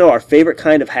 He wants to know our favorite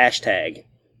kind of hashtag.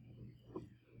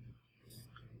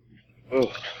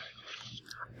 Oh.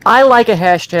 I like a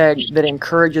hashtag that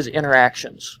encourages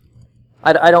interactions.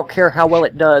 I don't care how well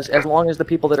it does, as long as the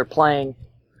people that are playing,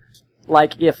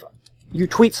 like, if you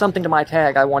tweet something to my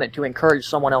tag, I want it to encourage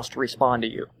someone else to respond to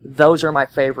you. Those are my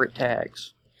favorite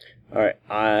tags. All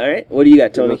right. What do you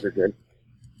got, Tony? Those are good.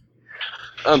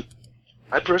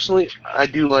 I personally, I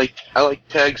like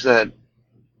tags that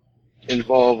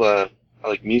involve, I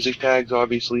like music tags,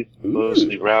 obviously,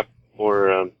 mostly rap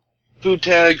or food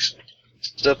tags,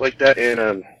 stuff like that,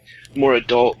 and more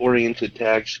adult-oriented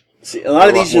tags. See, a lot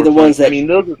of these are the ones that... I mean,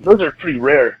 those are pretty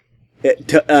rare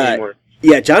anymore.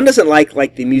 Yeah, John doesn't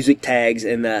like the music tags,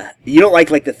 and you don't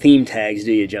like the theme tags,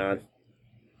 do you, John?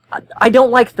 I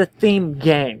don't like the theme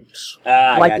games.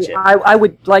 Gotcha. I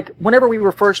would, like, whenever we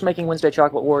were first making Wednesday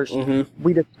Chocolate Wars,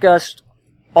 we discussed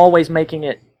always making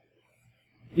it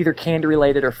either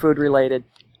candy-related or food-related,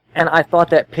 and I thought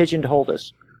that pigeonholed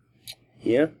us.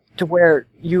 Yeah. To where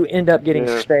you end up getting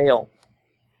stale.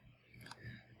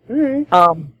 Alright.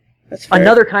 That's fair.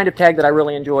 Another kind of tag that I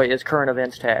really enjoy is current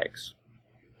events tags.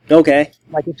 Okay.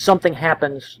 Like, if something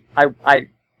happens, I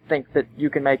think that you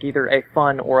can make either a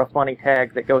fun or a funny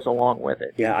tag that goes along with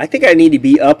it. Yeah, I think I need to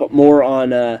be up more on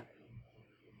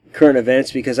current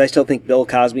events because I still think Bill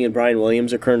Cosby and Brian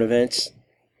Williams are current events.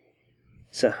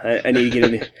 So I need to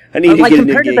get in. I need to get in.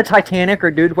 Compared to the Titanic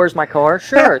or Dude, Where's My Car?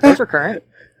 Sure, those are current.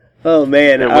 Oh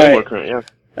man, They're all way right. more current, yeah.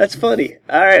 That's funny.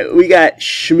 All right, we got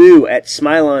Shmoo at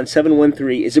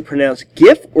Smilon713. Is it pronounced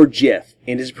GIF or GIF?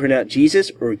 And is it pronounced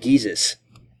Jesus or Jesus?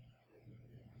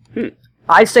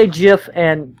 I say GIF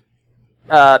and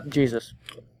Jesus.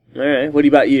 All right. What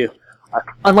about you?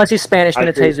 Unless he's Spanish, then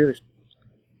it's Jesus.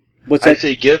 What's I that?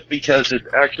 say GIF because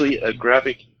it's actually a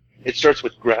graphic. It starts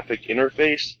with graphic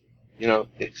interface. You know,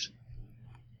 it's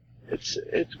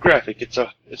graphic. It's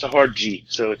a hard G.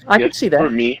 So it's I GIF can see that. for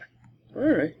me. All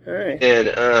right.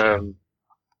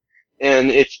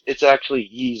 And it's actually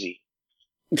Yeezy.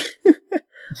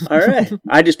 All right.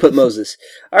 I just put Moses.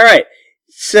 All right.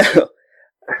 So.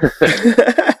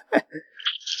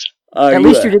 At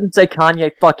least you didn't say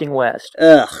Kanye fucking West.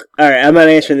 Ugh. All right, I'm not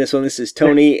answering this one. This is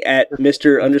Tony at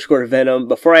Mr_Venom.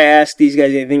 Before I ask these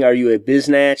guys anything, are you a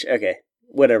biznatch? Okay,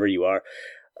 whatever you are.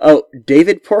 Oh,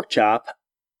 David Porkchop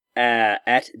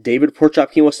at David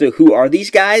Porkchop. He wants to know, who are these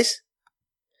guys?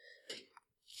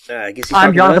 I guess he's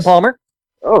I'm Jonathan Palmer.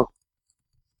 Oh,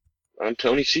 I'm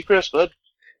Tony Seacrest, bud.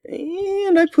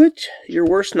 And I put your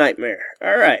worst nightmare.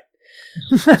 All right.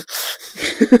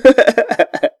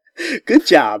 Good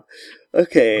job.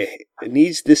 Okay. It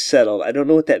needs this settled. I don't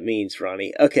know what that means,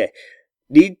 Ronnie. Okay.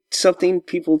 Need something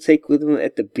people take with them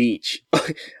at the beach.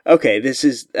 Okay, this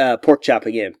is Pork Chop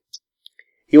again.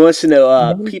 He wants to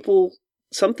know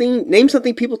name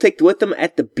something people take with them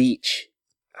at the beach.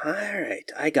 All right,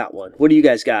 I got one. What do you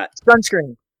guys got?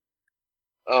 Sunscreen.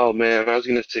 Oh man, I was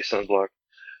gonna say sunblock.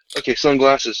 Okay,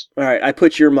 sunglasses. All right, I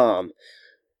put your mom.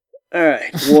 All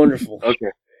right, wonderful.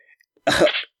 Okay.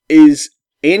 Is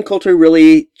Ann Coulter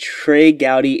really Trey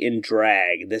Gowdy in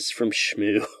drag? This is from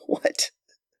Shmoo. What?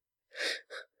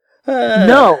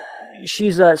 No,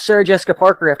 she's Sarah Jessica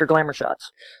Parker after Glamour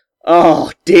Shots.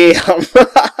 Oh damn!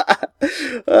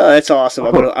 Oh, that's awesome.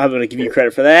 I'm gonna give you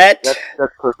credit for that.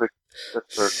 That's perfect.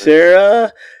 That's perfect.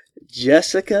 Sarah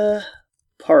Jessica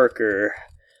Parker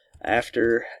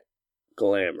after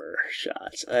Glamour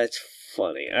Shots. That's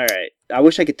funny. All right. I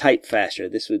wish I could type faster.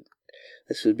 This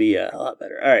would be a lot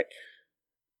better. All right.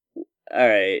 All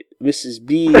right. Mrs.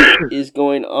 B is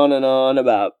going on and on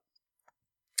about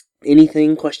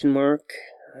anything, question mark.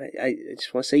 I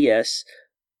just want to say yes.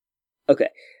 Okay.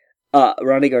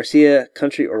 Ronnie Garcia,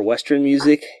 country or western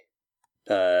music?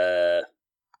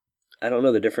 I don't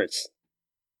know the difference.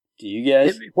 Do you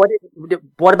guys?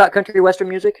 What about country western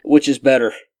music? Which is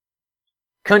better?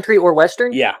 Country or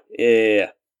western? Yeah.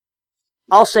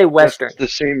 I'll say western. That's the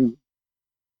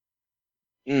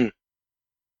same.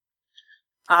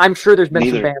 I'm sure there's been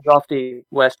Neither. some bands off the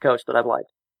West Coast that I've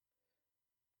liked.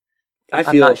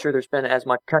 I'm not sure there's been as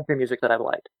much country music that I've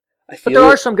liked. But there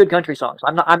are some good country songs.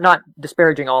 I'm not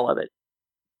disparaging all of it.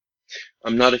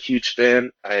 I'm not a huge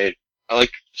fan. I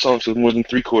like songs with more than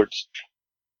 3 chords.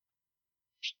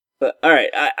 But all right,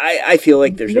 I feel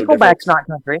like there's no difference. Nickelback's not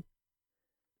country.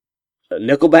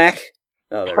 Nickelback?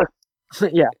 Oh, there.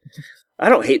 Yeah. I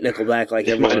don't hate Nickelback like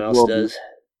everyone else does.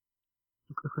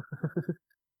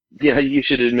 Yeah, you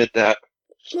should admit that.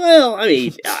 Well, I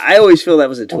mean, I always feel that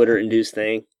was a Twitter-induced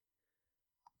thing.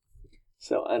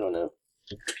 So, I don't know.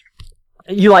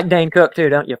 You like Dane Cook too,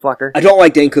 don't you, fucker? I don't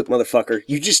like Dane Cook, motherfucker.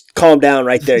 You just calm down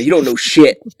right there. You don't know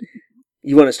shit.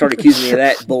 You want to start accusing me of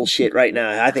that bullshit right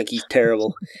now? I think he's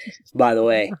terrible. By the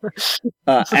way,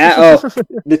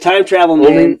 the time travel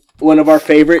man, one of our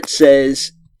favorites,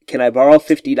 says, "Can I borrow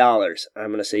 $50?"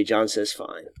 I'm gonna say John says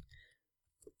fine.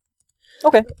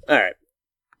 Okay. All right,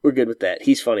 we're good with that.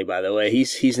 He's funny, by the way.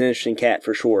 He's an interesting cat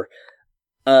for sure.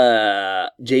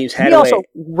 James Hadaway. He also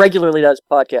regularly does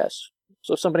podcasts,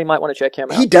 so somebody might want to check him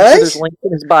out. He does? There's links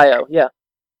in his bio. Yeah.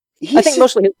 I think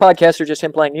mostly his podcasts are just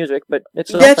him playing music, but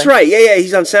it's that's right. Yeah.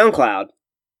 He's on SoundCloud.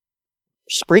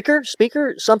 Speaker,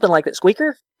 something like that.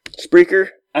 Squeaker.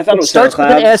 I thought it was starts SoundCloud.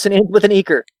 with an S and ends with an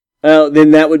eker. Oh,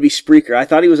 then that would be Spreaker. I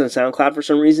thought he was on SoundCloud for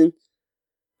some reason.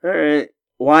 All right.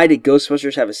 Why did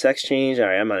Ghostbusters have a sex change? All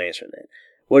right, I'm not answering that.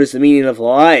 What is the meaning of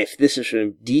life? This is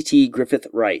from DT Griffith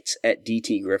Writes at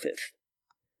DT Griffith.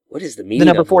 What is the meaning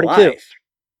number of 42. life?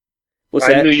 What's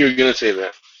that? I knew you were going to say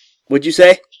that. What'd you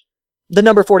say? The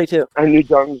number 42. I knew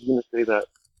John was going to say that.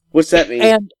 What's that mean?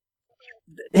 And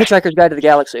Hitchhiker's Guide to the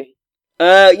Galaxy.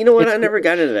 You know what? I never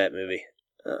got into that movie.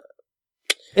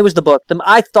 It was the book.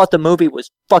 I thought the movie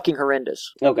was fucking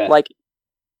horrendous. Okay. Like,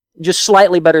 just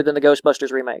slightly better than the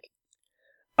Ghostbusters remake.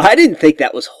 I didn't think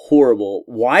that was horrible.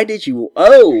 Why did you...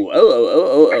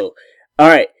 Oh. All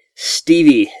right.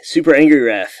 Stevie, Super Angry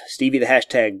Ref. Stevie the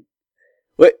hashtag.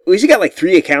 What? He's got like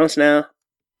 3 accounts now?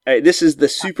 All right, this is the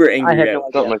Super Angry Ref. No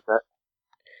Something like that.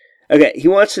 Okay, he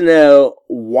wants to know,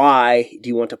 why do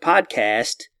you want a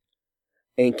podcast?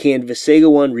 And can Visega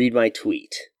One read my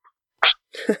tweet?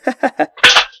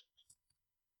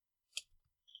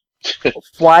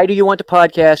 Why do you want to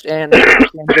podcast and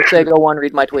Sega One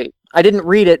read my tweet? I didn't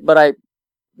read it, but I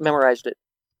memorized it.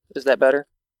 Is that better?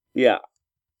 Yeah.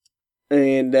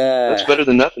 And that's better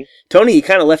than nothing. Tony, he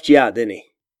kind of left you out, didn't he?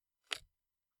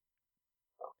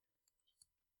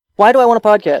 Why do I want a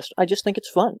podcast? I just think it's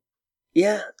fun.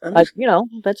 Yeah.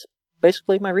 That's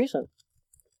basically my reason.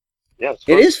 Yeah, it's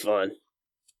fun. It is fun.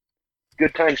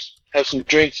 Good times. Have some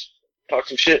drinks. Talk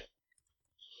some shit.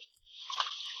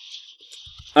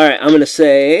 All right, I'm going to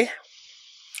say,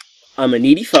 I'm a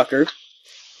needy fucker.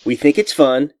 We think it's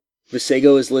fun.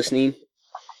 Visego is listening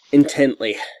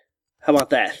intently. How about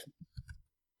that?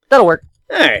 That'll work.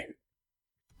 All right.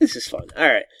 This is fun. All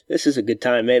right. This is a good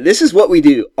time, man. This is what we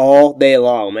do all day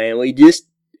long, man. We just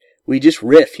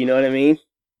riff, you know what I mean?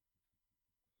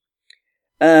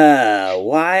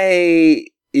 Why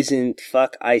isn't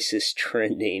Fuck ISIS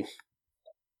trending?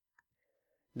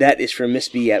 That is from Miss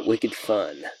B at Wicked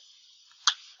Fun.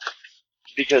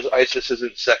 Because ISIS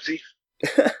isn't sexy?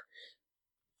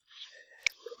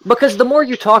 Because the more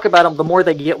you talk about them, the more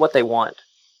they get what they want.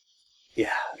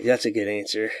 Yeah, that's a good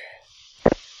answer.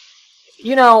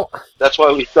 You know... That's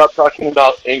why we stopped talking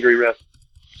about Angry Ref.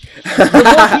 I'm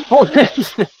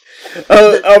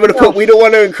going to put, we don't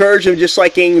want to encourage him just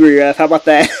like Angry Ref. How about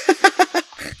that?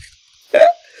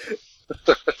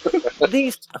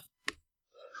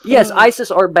 Yes,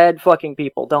 ISIS are bad fucking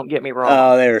people, don't get me wrong.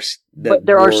 Oh, but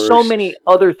there are so many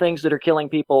other things that are killing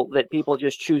people that people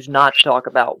just choose not to talk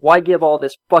about. Why give all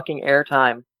this fucking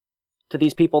airtime to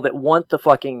these people that want the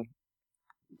fucking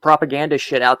propaganda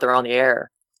shit out there on the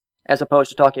air, as opposed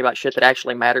to talking about shit that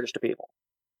actually matters to people?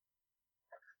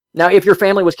 Now, if your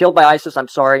family was killed by ISIS, I'm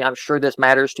sorry, I'm sure this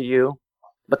matters to you,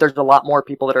 but there's a lot more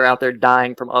people that are out there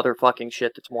dying from other fucking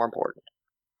shit that's more important.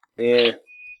 Yeah.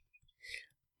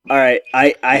 All right,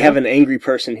 I have an angry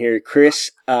person here.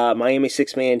 Chris, Miami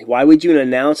 6 Man, why would you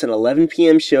announce an 11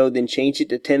 p.m. show, then change it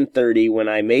to 10:30 when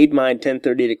I made mine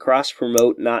 10:30 to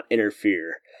cross-promote, not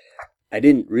interfere? I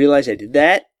didn't realize I did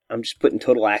that. I'm just putting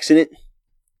total accident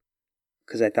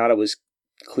because I thought it was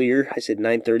clear. I said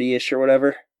 9:30-ish or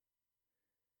whatever.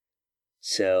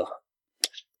 So,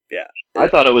 yeah. I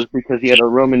thought it was because he had a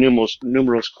Roman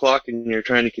numerals clock and you're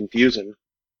trying to confuse him.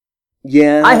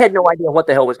 Yeah. I had no idea what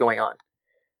the hell was going on.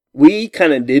 We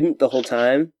kind of didn't the whole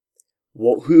time.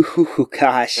 Whoa,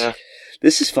 gosh. Yeah.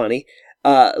 This is funny.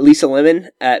 Lisa Lemon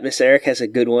at Miss Eric has a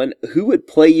good one. Who would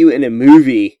play you in a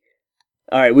movie?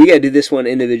 All right, we got to do this one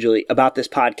individually about this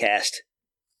podcast.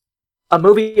 A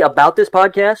movie about this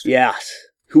podcast? Yes.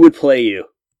 Who would play you?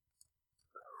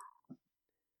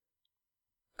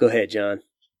 Go ahead, John.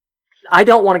 I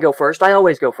don't want to go first. I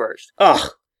always go first.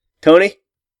 Oh, Tony?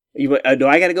 Do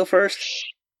I got to go first?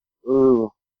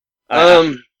 Ooh.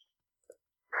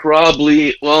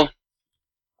 Probably, well,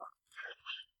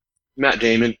 Matt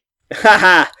Damon.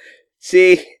 Haha.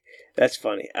 See? That's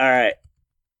funny. All right.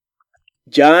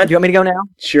 John? Do you want me to go now?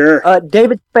 Sure.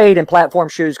 David Spade in platform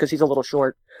shoes because he's a little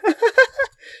short.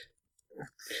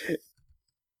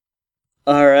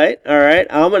 All right.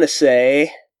 I'm going to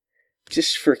say,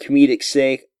 just for comedic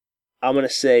sake, I'm going to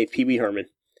say Pee Wee Herman.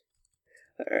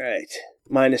 All right.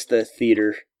 Minus the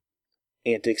theater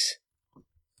antics.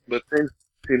 But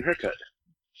same haircut.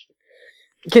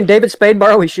 Can David Spade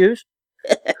borrow his shoes?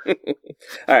 All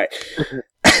right.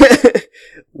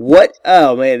 What?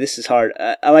 Oh man, this is hard.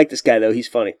 I like this guy though. He's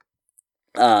funny.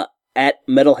 At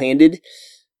Metal Handed,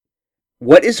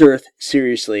 what is Earth?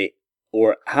 Seriously,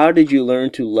 or how did you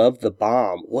learn to love the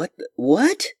bomb? What?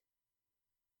 What?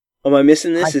 Am I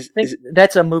missing this? I think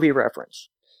that's a movie reference.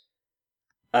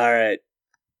 All right.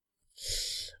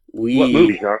 What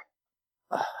movie, huh?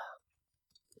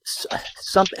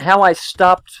 How I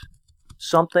stopped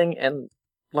something and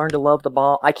learned to love the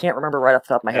bomb. I can't remember right off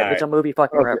the top of my head. All It's a movie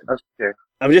fucking reference. Okay.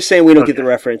 I'm just saying we don't get the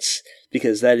reference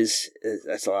because that's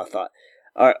a lot of thought.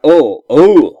 All right.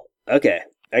 Oh. Okay.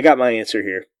 I got my answer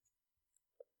here.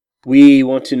 We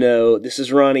want to know. This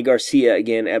is Ronnie Garcia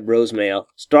again at Bros Mail.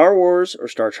 Star Wars or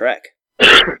Star Trek?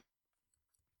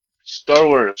 Star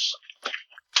Wars.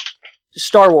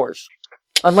 Star Wars.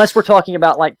 Unless we're talking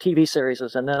about like TV series,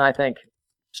 and then I think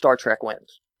Star Trek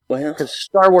wins. Well, because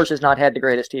Star Wars has not had the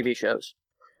greatest TV shows.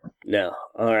 No.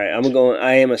 All right.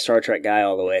 I am a Star Trek guy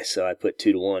all the way, so I put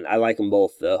 2-1. I like them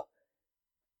both, though.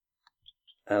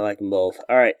 I like them both.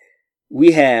 All right.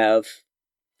 We have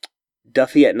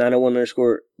Duffy at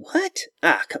 901_. What?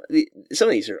 Some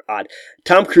of these are odd.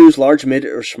 Tom Cruise, large, mid,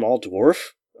 or small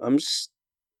dwarf? I'm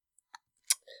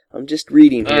just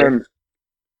reading here.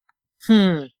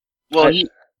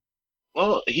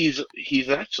 Well, he's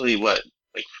actually what,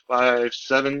 like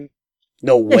 5'7"?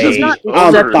 No way. He's not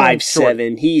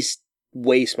 5'7". He's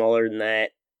way smaller than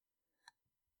that.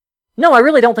 No, I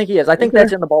really don't think he is. I think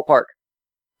that's in the ballpark.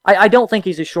 I don't think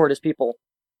he's as short as people.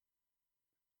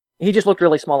 He just looked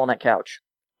really small on that couch.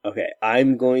 Okay,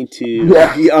 I'm going to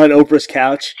be on Oprah's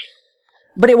couch.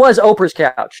 But it was Oprah's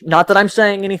couch. Not that I'm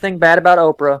saying anything bad about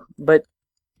Oprah, but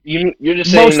you're just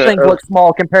saying most things look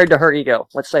small compared to her ego.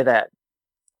 Let's say that.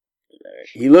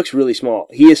 He looks really small.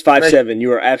 He is 5'7".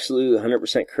 You are absolutely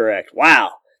 100% correct.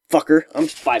 Wow, fucker. I'm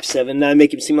 5'7". Now I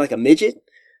make him seem like a midget?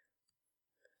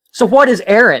 So what is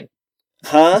Aaron?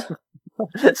 Huh?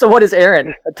 So what is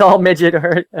Aaron? A tall midget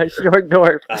or a short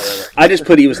dwarf? I don't know. I just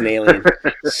put he was an alien.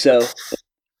 So,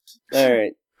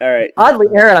 all right. Oddly,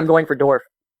 Aaron, I'm going for dwarf.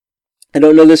 I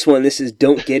don't know this one. This is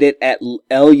Don't Get It at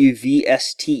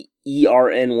LUVSTERN1,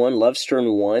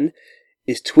 Lovestern1.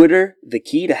 Is Twitter the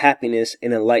key to happiness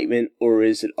and enlightenment, or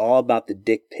is it all about the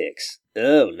dick pics?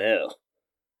 Oh, no.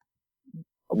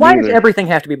 Why does everything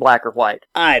have to be black or white?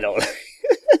 I don't know.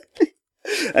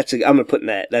 I'm gonna put in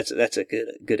that. That's a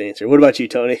good answer. What about you,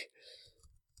 Tony?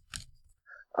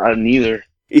 Neither.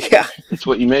 Yeah, it's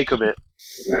what you make of it.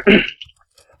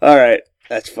 All right,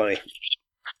 that's funny.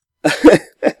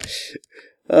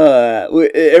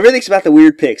 Everything's about the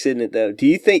weird pics, isn't it? Though, do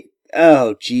you think?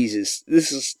 Oh Jesus,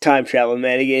 this is time travel,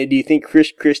 man. Again, do you think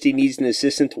Chris Christie needs an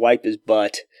assistant to wipe his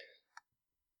butt?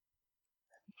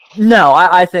 No,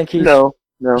 I think he's no.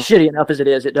 Shitty enough as it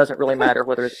is. It doesn't really matter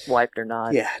whether it's wiped or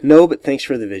not. Yeah, no, but thanks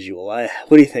for the visual. What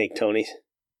do you think, Tony?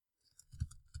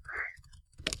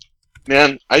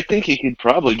 Man, I think he could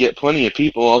probably get plenty of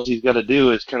people. All he's got to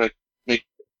do is kind of make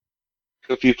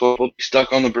a few people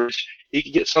stuck on the bridge. He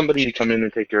could get somebody to come in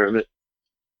and take care of it.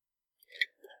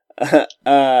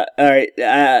 All right.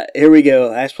 Here we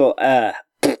go. Asphalt.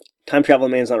 Time Travel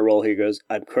Man's on a roll. Here goes.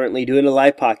 I'm currently doing a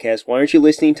live podcast. Why aren't you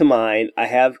listening to mine? I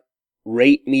have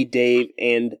Rate Me Dave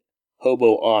and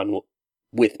Hobo on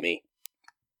with me.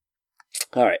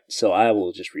 All right. So I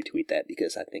will just retweet that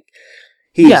because I think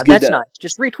he is good. That's nice.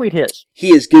 Just retweet his.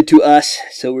 He is good to us,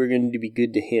 so we're going to be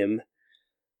good to him.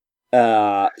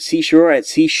 Seashore at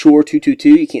Seashore222.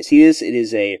 You can't see this. It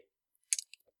is a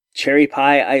cherry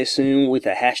pie, I assume, with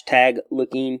a hashtag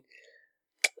looking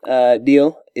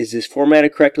deal. Is this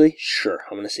formatted correctly? Sure.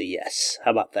 I'm going to say yes.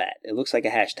 How about that? It looks like a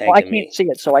hashtag well, to me. me. I can't see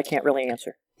it, so I can't really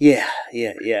answer. Yeah.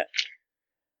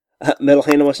 Metal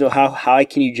Hand wants to know how high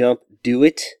can you jump? Do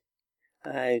it.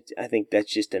 I think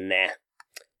that's just a nah.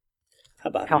 How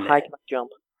about how high can I jump?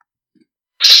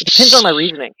 It depends on my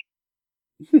reasoning.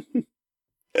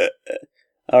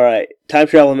 All right. Time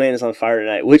Travel Man is on fire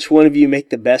tonight. Which one of you make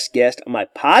the best guest on my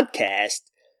podcast?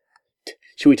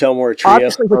 Should we tell him we're a trio?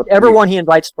 Obviously, whichever one he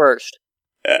invites first.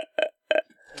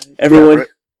 Everyone? Yeah,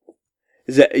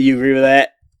 is that, you agree with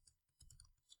that?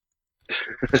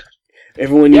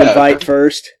 Everyone you invite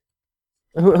first?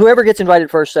 Whoever gets invited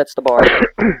first sets the bar.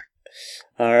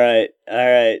 All right.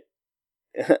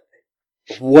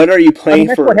 What are you playing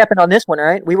that's for? What happened on this one,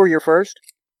 right? We were your first.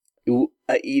 We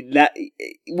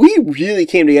really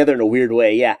came together in a weird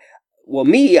way, yeah. Well,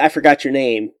 I forgot your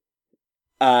name.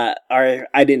 Or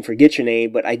I didn't forget your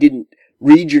name, but I didn't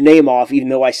read your name off, even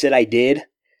though I said I did.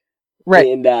 Right.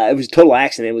 And it was a total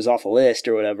accident. It was off a list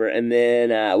or whatever. And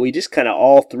then we just kind of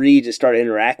all three just started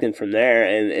interacting from there.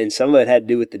 And some of it had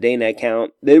to do with the day night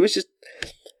count. It was just,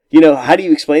 how do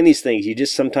you explain these things?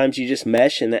 Sometimes you just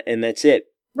mesh and that's it.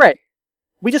 Right.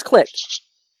 We just clicked.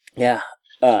 Yeah.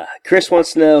 Chris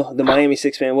wants to know, the Miami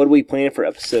Six fan, what do we plan for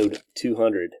episode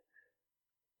 200?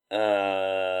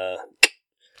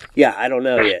 Yeah, I don't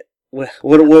know yet.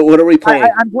 What are we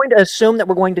planning? I'm going to assume that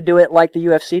we're going to do it like the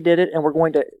UFC did it, and we're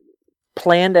going to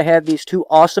plan to have these two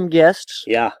awesome guests.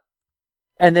 Yeah.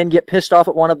 And then get pissed off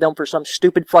at one of them for some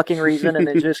stupid fucking reason, and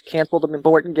then just cancel the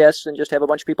important guests and just have a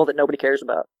bunch of people that nobody cares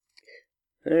about.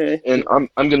 All right. And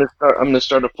I'm gonna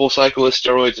start a full cycle of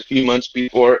steroids a few months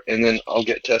before, and then I'll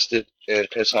get tested and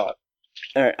piss hot.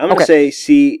 All right. I'm gonna say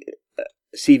see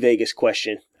Vegas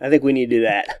question. I think we need to do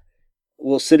that.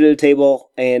 We'll sit at a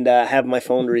table and have my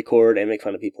phone to record and make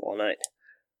fun of people all night.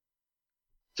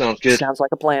 Sounds good. Sounds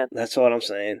like a plan. That's what I'm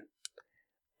saying.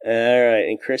 All right,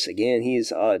 and Chris again.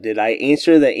 He's did I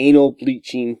answer the anal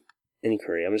bleaching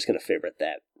inquiry? I'm just gonna favorite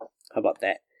that. How about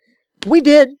that? We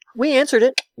did. We answered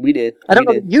it. We did. I don't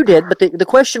know if you did, but the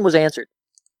question was answered.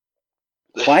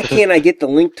 Why can't I get the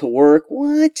link to work?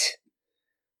 What?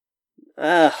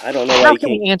 I don't know why How you can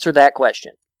can't. we answer that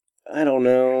question? I don't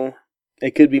know.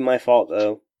 It could be my fault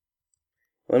though.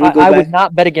 Let me go I back. would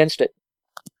not bet against it.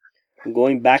 I'm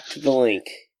going back to the link.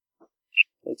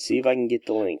 Let's see if I can get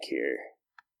the link here.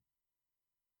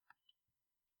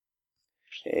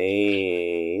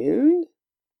 And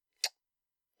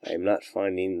I'm not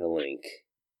finding the link.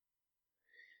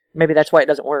 Maybe that's why it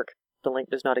doesn't work. The link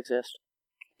does not exist.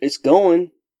 It's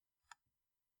going.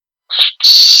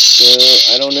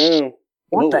 So I don't know.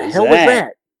 What the hell was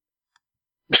that?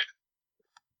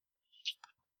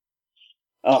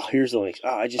 Oh, here's the link.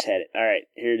 Oh, I just had it. All right,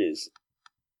 here it is.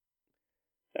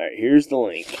 All right, here's the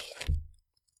link.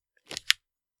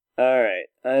 All right,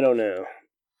 I don't know.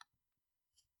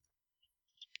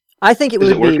 I think it Is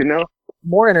would it be working now?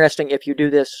 more interesting if you do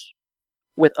this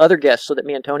with other guests so that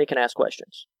me and Tony can ask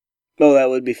questions. Oh, that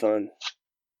would be fun.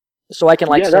 So I can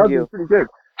Yeah, that send would you. be pretty good.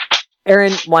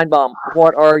 Aaron Weinbaum,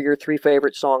 what are your 3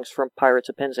 favorite songs from Pirates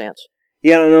of Penzance?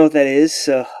 Yeah, I don't know what that is,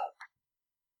 so...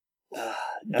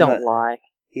 Don't lie.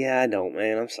 Yeah, I don't,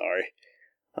 man. I'm sorry.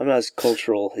 I'm not as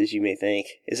cultural as you may think.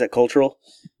 Is that cultural?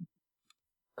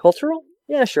 Cultural?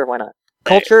 Yeah, sure, why not?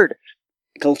 Cultured.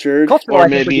 Cultured? Cultural, Or I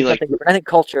think, would maybe be something different. I think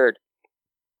cultured.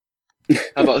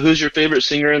 How about who's your favorite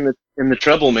singer in the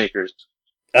Troublemakers?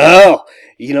 Oh!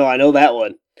 I know that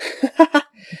one.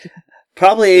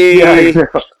 Probably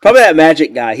that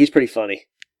Magic guy. He's pretty funny.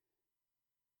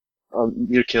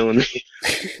 You're killing me.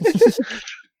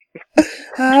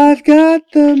 I've got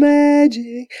the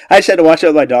magic. I just had to watch it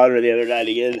with my daughter the other night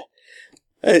again.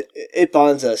 It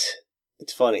bonds us.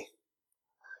 It's funny.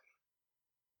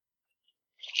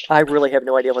 I really have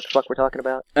no idea what the fuck we're talking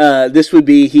about. This would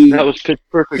be That was Pitch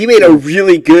Perfect. He made a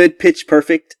really good Pitch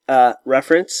Perfect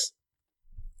reference.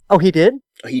 Oh, he did?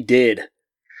 He did.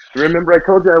 Remember, I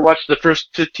told you I watched the first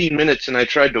 15 minutes and I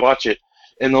tried to watch it,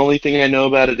 and the only thing I know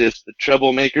about it is the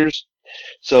Troublemakers.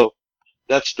 So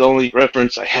that's the only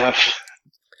reference I have.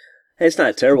 Hey, it's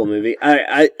not a terrible movie.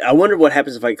 I wonder what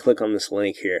happens if I click on this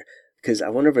link here, because I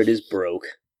wonder if it is broke.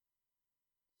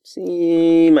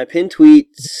 See my pinned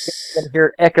tweets. And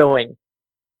you're echoing,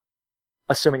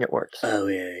 assuming it works. Oh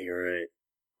yeah, you're right.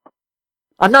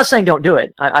 I'm not saying don't do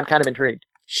it. I'm kind of intrigued.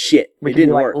 Shit, We it can do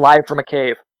didn't like work. live from a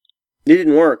cave. It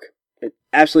didn't work. It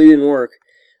absolutely didn't work.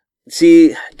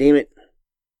 See, damn it.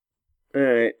 All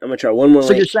right, I'm gonna try one more. So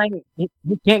link. you're saying you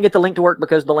can't get the link to work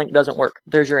because the link doesn't work.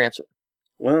 There's your answer.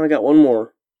 Well, I got one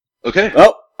more. Okay.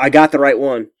 Oh, I got the right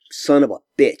one. Son of a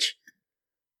bitch.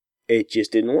 It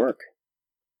just didn't work.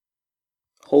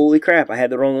 Holy crap, I had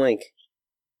the wrong link.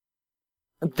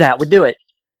 That would do it.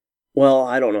 Well,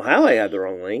 I don't know how I had the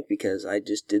wrong link because I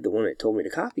just did the one it told me to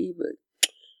copy, but...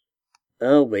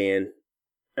 Oh, man.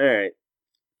 Alright.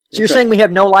 So you're saying we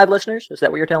have no live listeners? Is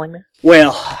that what you're telling me?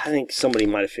 Well, I think somebody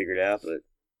might have figured it out, but...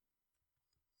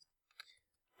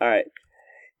 Alright.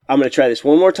 I'm going to try this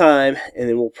one more time, and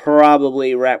then we'll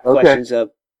probably wrap questions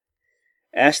up.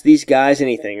 Ask these guys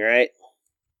anything, right?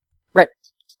 Right.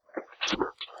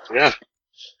 Yeah.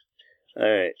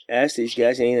 Alright. Ask these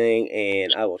guys anything,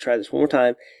 and I will try this one more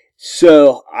time.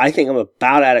 So, I think I'm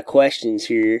about out of questions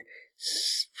here.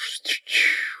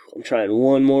 I'm trying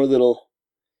one more little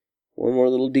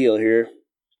deal here.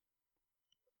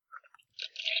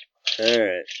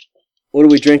 Alright. What are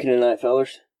we drinking tonight,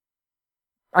 fellas?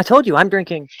 I told you I'm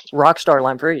drinking Rockstar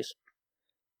Lime Freeze.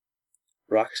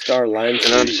 Rockstar Lime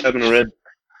And I'm just having a red.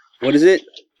 What is it?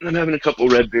 I'm having a couple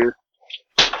red beers.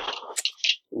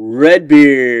 Red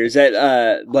beer. Is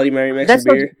that Bloody Mary Mexican That's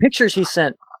those beer? pictures he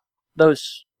sent.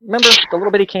 Those, remember the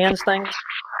little bitty cans things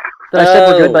that I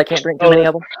said were good, but I can't drink too many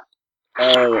of them.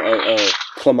 Oh.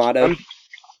 Clamato.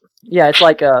 Yeah, it's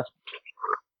like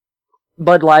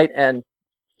Bud Light and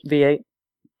V8.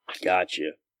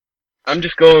 Gotcha. I'm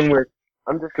just going with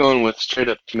straight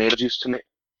up tomato juice tonight.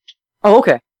 Oh,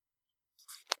 okay.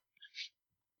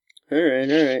 All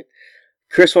right.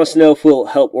 Chris wants to know if we'll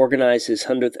help organize his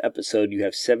 100th episode. You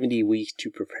have 70 weeks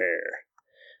to prepare.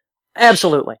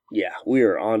 Absolutely. Yeah, we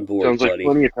are on board, Sounds like buddy.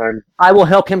 plenty of time. I will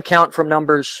help him count from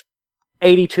numbers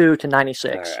 82 to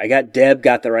 96. All right, Deb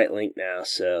got the right link now,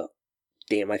 so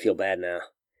damn, I feel bad now.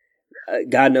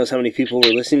 God knows how many people were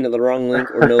listening to the wrong link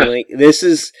or no link. This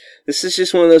is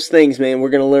just one of those things, man. We're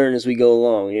gonna learn as we go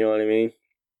along. You know what I mean?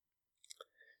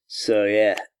 So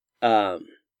yeah, yeah.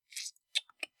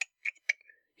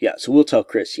 So we'll tell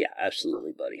Chris. Yeah,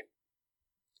 absolutely, buddy.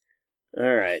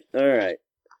 All right.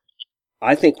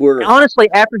 I think we're honestly,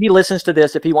 after he listens to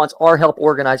this, if he wants our help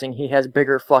organizing, he has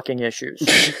bigger fucking issues.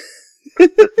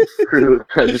 True.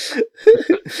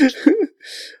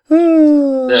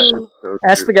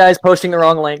 Ask the guys posting the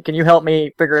wrong link. Can you help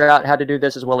me figure out how to do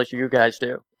this as well as you guys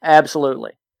do?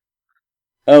 Absolutely.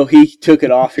 Oh, he took it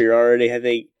off here already. I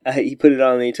think he put it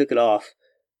on and he took it off.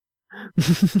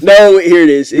 No, here it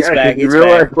is. It's back. You It's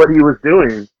realized back. what he was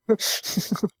doing.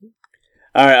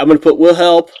 All right, I'm gonna put "will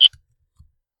help."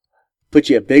 Put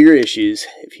you have bigger issues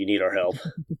if you need our help.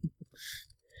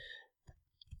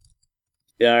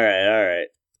 Yeah, all right.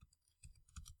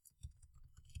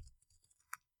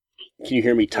 Can you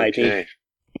hear me typing? Okay.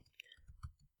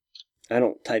 I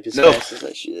don't type as No. fast as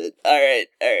I should. All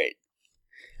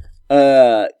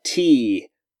right. T,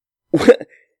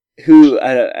 who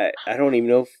I don't even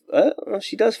know if well,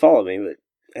 she does follow me, but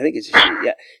I think it's a she.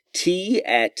 Yeah, T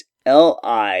at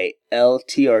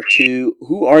LILTR2.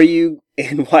 Who are you,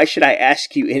 and why should I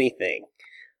ask you anything?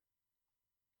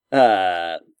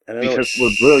 I don't know Because we're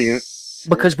brilliant.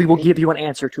 Because we will give you an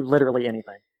answer to literally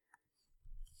anything.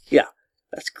 Yeah,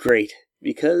 that's great.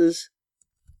 Because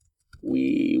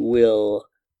we will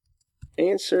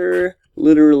answer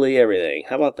literally everything.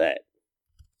 How about that?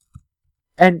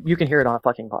 And you can hear it on a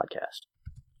fucking podcast.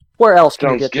 Where else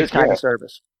can you Sounds get this good, kind yeah. of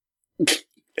service?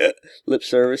 Lip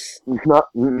service. It's not.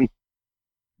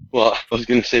 Well, I was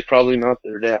going to say probably not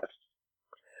their dad.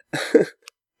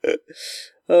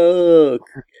 Oh,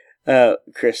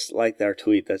 Chris liked our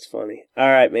tweet. That's funny. All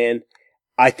right, man.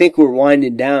 I think we're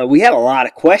winding down. We had a lot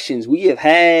of questions. We have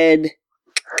had.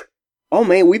 Oh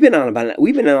man, we've been on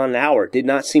an hour. Did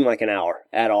not seem like an hour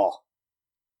at all.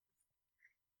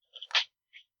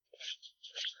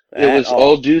 It was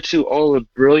all due to all the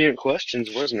brilliant questions,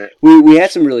 wasn't it? We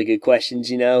had some really good questions.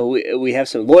 You know, we have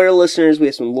some loyal listeners. We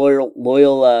have some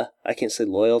loyal. I can't say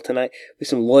loyal tonight. We have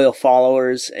some loyal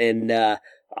followers, and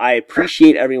I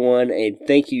appreciate everyone, and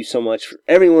thank you so much for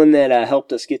everyone that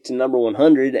helped us get to number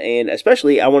 100. And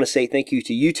especially, I want to say thank you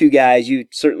to you two guys. You've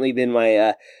certainly been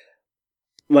my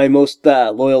most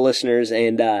loyal listeners,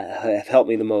 and have helped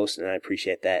me the most, and I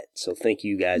appreciate that. So thank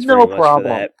you guys very much for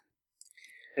that.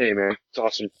 Hey man, it's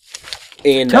awesome.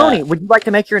 And Tony, would you like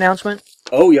to make your announcement?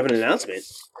 oh, you have an announcement.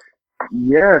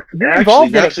 Yes, You're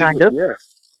involved in it, kind of. Yeah.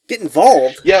 Get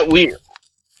involved. Yeah, we're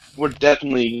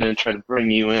definitely gonna try to bring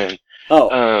you in.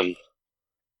 Oh,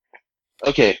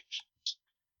 Okay.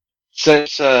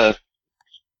 Since the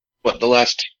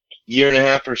last year and a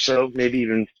half or so, maybe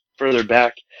even further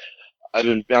back, I've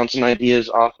been bouncing ideas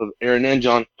off of Aaron and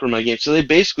John for my game. So they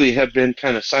basically have been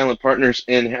kind of silent partners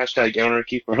in hashtag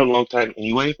Anarchy for a long time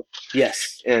anyway.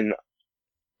 yes. And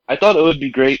I thought it would be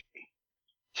great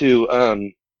to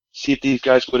see if these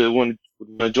guys would want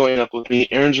to join up with me.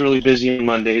 Aaron's really busy on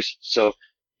Mondays, so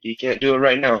he can't do it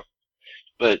right now.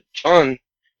 But John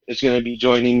is going to be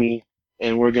joining me,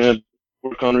 and we're going to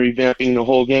work on revamping the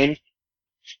whole game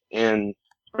and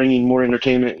bringing more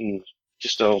entertainment and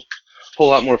just a whole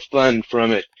lot more fun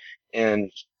from it and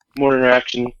more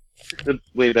interaction. A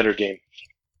way better game.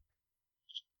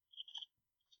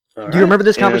 All Do you remember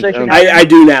this conversation? And, I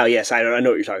do now. Yes, I know what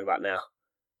you're talking about now.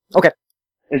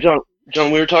 And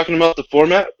John, we were talking about the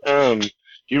format. Do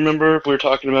you remember if we were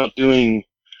talking about doing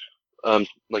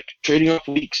like trading off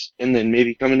weeks and then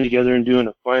maybe coming together and doing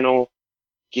a final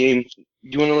game? Do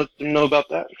you want to let them know about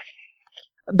that?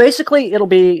 Basically, it'll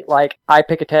be like I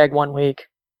pick a tag 1 week,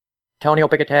 Tony will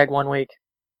pick a tag 1 week,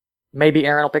 maybe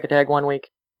Aaron will pick a tag 1 week.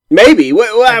 Maybe.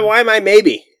 Why am I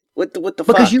maybe? What the fuck?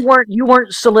 Because you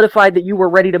weren't solidified that you were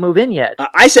ready to move in yet.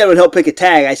 I said I would help pick a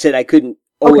tag. I said I couldn't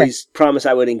always promise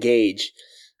I would engage.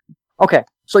 Okay,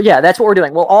 so yeah, that's what we're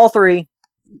doing. We'll all three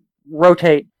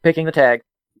rotate picking the tag.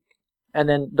 And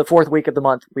then the 4th week of the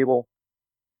month, we will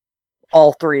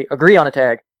all 3 agree on a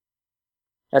tag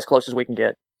as close as we can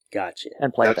get. Gotcha.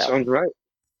 And play That it out. sounds right.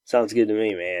 Sounds good to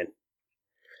me, man.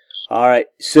 All right.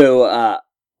 So,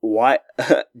 why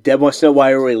Deb wants to know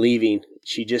why are we leaving?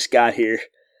 She just got here.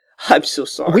 I'm so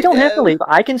sorry. We don't have to Deb. leave.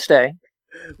 I can stay.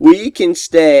 We can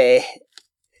stay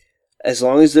as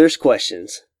long as there's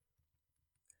questions.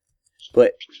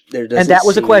 But there doesn't And that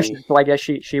was a seem- question, so I guess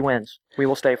she wins. We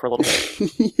will stay for a little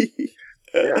bit.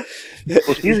 Yeah.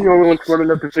 Well, she's the only one smart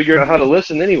enough to figure out how to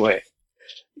listen anyway.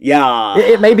 Yeah.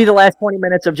 It may be the last 20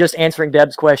 minutes of just answering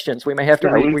Deb's questions. We may have to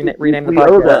rename the we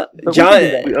owe podcast. that. But John- we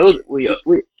can do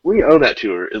that. We owe that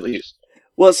to her at least.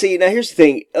 Well, see, now here's the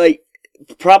thing. Like,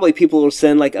 probably people will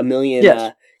send like a million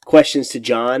Yes. questions to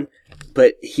John,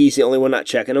 but he's the only one not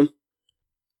checking them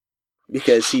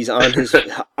because he's on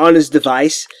his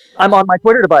device. I'm on my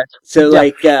Twitter device. So, Yeah.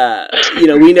 like,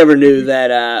 we never knew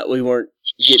that we weren't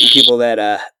getting people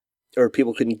that or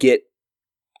people couldn't get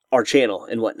our channel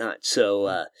and whatnot.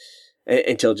 So,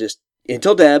 until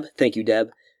Deb, thank you, Deb,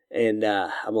 and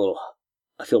I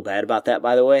feel bad about that,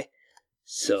 by the way.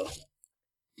 So,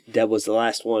 Deb was the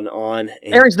last one on.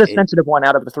 Aaron's the sensitive one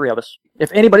out of the 3 of us. If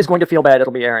anybody's going to feel bad,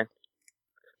 it'll be Aaron.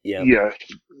 Yeah. Yeah.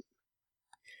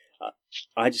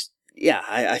 I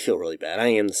feel really bad. I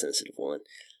am the sensitive one.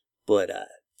 But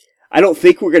I don't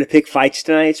think we're going to pick fights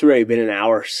tonight. It's already been an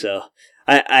hour, so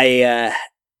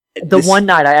One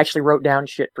night I actually wrote down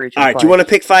shit for each of All the right, do you fights. want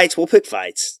to pick fights? We'll pick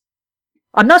fights.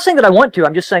 I'm not saying that I want to.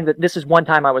 I'm just saying that this is one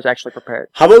time I was actually prepared.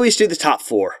 How about we just do the top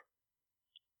 4?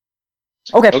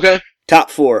 Okay. Okay. Top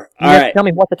 4. You All have to right. tell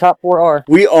me what the top 4 are.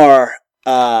 We are,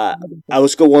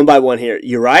 let's go one by one here.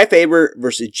 Uriah Faber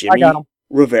versus I Jimmy got 'em.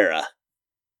 Rivera.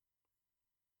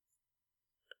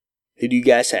 Who do you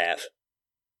guys have?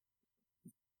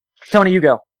 Tony, you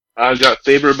go. I've got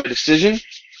Faber by decision.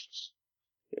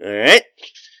 All right.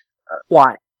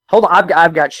 Why? Hold on.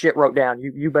 I've got shit wrote down.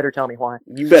 You better tell me why.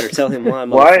 You better tell him why.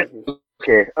 Why?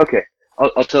 motherfucker. Okay.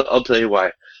 I'll tell you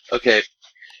why. Okay.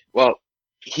 Well,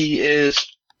 he is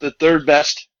the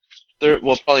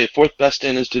probably 4th best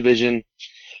in his division.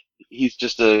 He's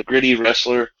just a gritty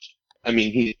wrestler. I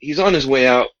mean, he's on his way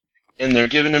out, and they're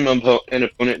giving him an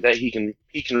opponent that he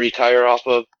can retire off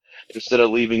of instead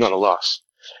of leaving on a loss.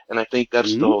 And I think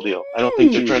that's the whole deal. I don't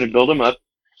think they're trying to build him up.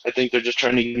 I think they're just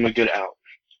trying to give him a good out.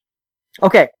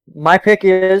 Okay. My pick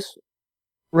is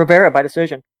Rivera by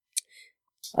decision.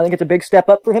 I think it's a big step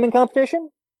up for him in competition,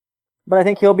 but I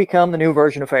think he'll become the new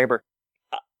version of Faber.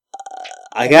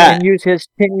 And use his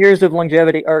 10 years of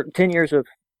longevity, or 10 years of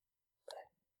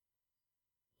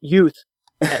youth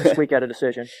and squeak out a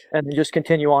decision. And then just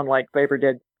continue on like Faber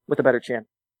did with a better chin.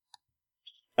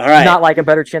 All right. Not like a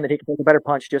better chin that he can take a better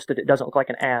punch, just that it doesn't look like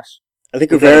an ass. I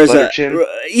think With that Rivera's butter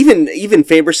chin? even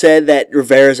Faber said that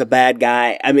Rivera's a bad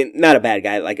guy. I mean, not a bad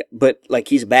guy, but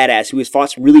he's a badass. He has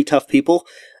fought some really tough people,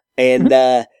 and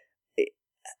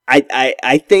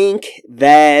I think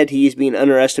that he's being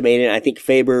underestimated. I think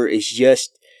Faber is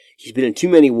he's been in too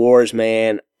many wars,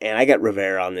 man. And I got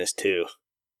Rivera on this too.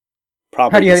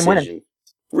 Probably How do you have him decision.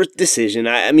 Decision.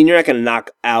 I mean, you're not going to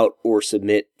knock out or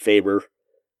submit Faber.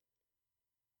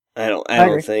 I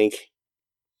don't think.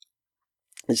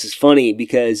 This is funny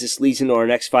because this leads into our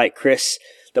next fight. Chris,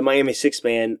 the Miami Six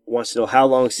Man, wants to know how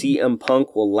long CM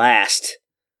Punk will last.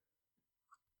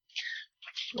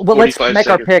 Well, let's 45 make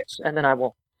seconds. our picks, and then I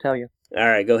will tell you. All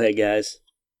right, go ahead, guys.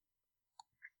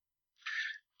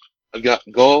 I've got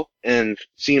Gall, and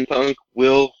CM Punk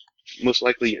will most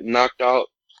likely get knocked out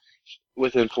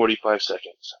within 45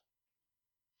 seconds.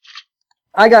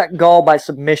 I got Gall by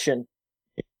submission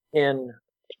in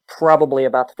probably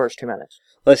about the first 2 minutes.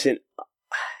 Listen,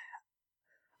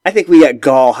 I think we got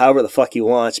Gall however the fuck he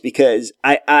wants because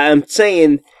I'm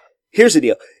saying, here's the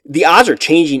deal. The odds are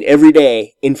changing every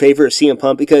day in favor of CM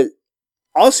Punk because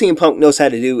all CM Punk knows how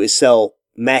to do is sell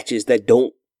matches that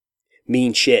don't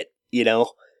mean shit,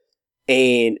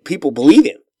 and people believe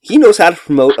him. He knows how to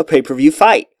promote a pay-per-view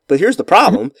fight. But here's the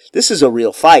problem. This is a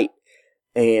real fight,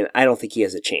 and I don't think he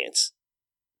has a chance.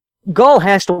 Gall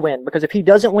has to win, because if he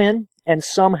doesn't win, and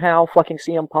somehow fucking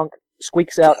CM Punk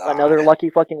squeaks out another lucky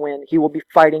fucking win, he will be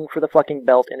fighting for the fucking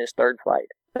belt in his 3rd fight.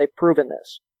 They've proven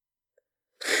this.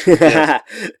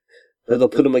 They'll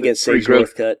put him against Pretty Sage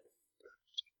gross. Northcutt.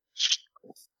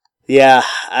 Yeah,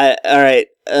 all right.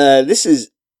 This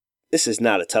is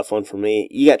not a tough one for me.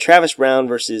 You got Travis Brown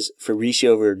versus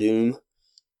Fabricio Verdum.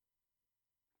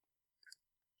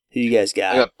 Who you guys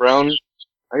got? I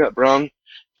got Brown.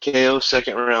 KO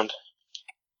 2nd round.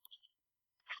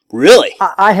 Really?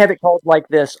 I have it called like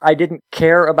this. I didn't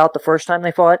care about the first time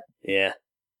they fought. Yeah.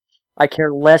 I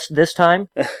care less this time.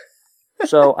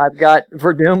 So I've got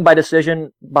Verdum by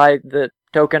decision by the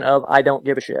token of I don't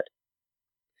give a shit.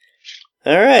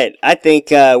 All right. I think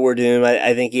Verdum.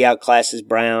 I think he outclasses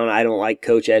Brown. I don't like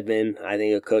Coach Edmond. I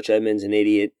think Coach Edmond's an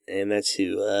idiot, and that's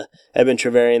who Edmond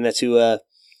Trevelyan. That's who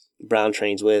Brown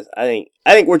trains with. I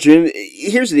think Verdum.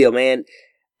 Here's the deal, man.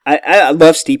 I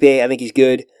love Stipe. I think he's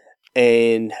good,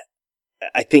 and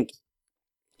I think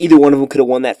either one of them could have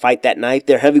won that fight that night.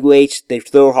 They're heavyweights. They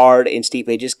throw hard, and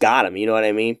Stipe just got him. You know what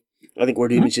I mean? I think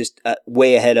Verdum is just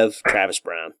way ahead of Travis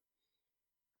Brown.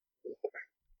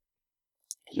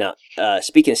 Now,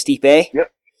 speaking of Stipe,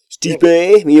 yep.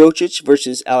 Stipe Miocic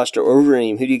versus Alistair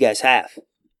Overeem. Who do you guys have?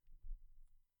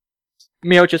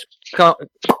 Miocic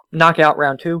knockout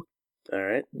round 2. All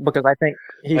right. Because I think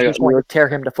he's just going to tear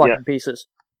him to fucking pieces.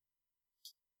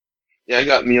 Yeah, I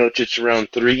got Miocic round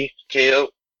 3 KO.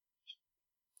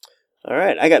 All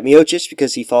right, I got Miocic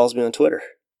because he follows me on Twitter.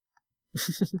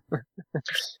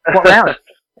 What round?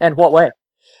 And what way?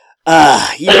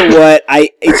 You know what?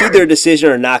 It's either a decision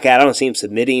or a knockout. I don't see him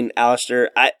submitting Alistair.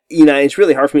 It's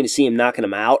really hard for me to see him knocking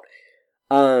him out.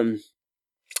 I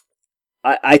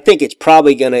think it's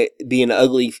probably gonna be an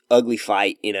ugly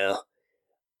fight,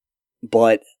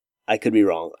 But I could be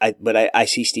wrong. But I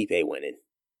see Stipe winning.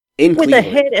 In With Cleveland. a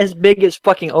head as big as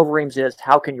fucking Overeem's is,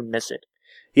 how can you miss it?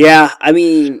 Yeah, I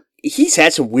mean, he's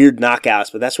had some weird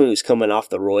knockouts, but that's when he was coming off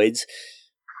the roids.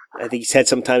 I think he's had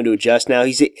some time to adjust now.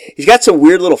 He's got some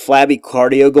weird little flabby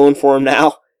cardio going for him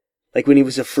now. Like when he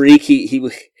was a freak,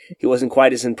 he wasn't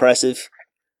quite as impressive.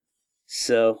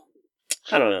 So,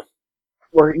 I don't know.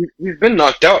 Well, he's been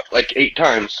knocked out like 8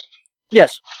 times.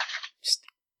 Yes.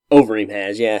 Overeem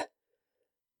has, yeah.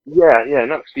 Yeah,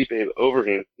 not Stipe, but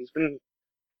Overeem. He's been...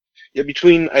 Yeah,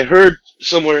 I heard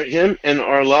somewhere him and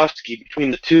Arlovsky,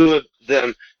 between the two of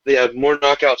them, they have more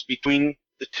knockouts between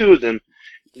the two of them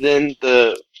than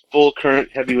the full current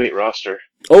heavyweight roster.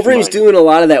 Overeem's doing a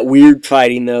lot of that weird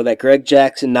fighting, though, that Greg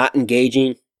Jackson not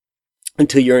engaging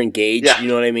until you're engaged. Yeah. You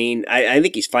know what I mean? I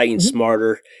think he's fighting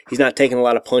smarter. He's not taking a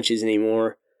lot of punches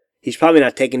anymore. He's probably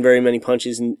not taking very many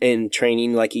punches in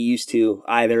training like he used to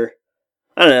either.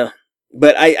 I don't know.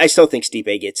 But I still think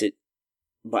Stipe gets it.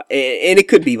 And it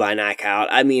could be by knockout.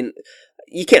 I mean,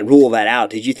 you can't rule that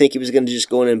out. Did you think he was going to just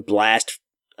go in and blast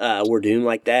Verdum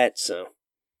like that? So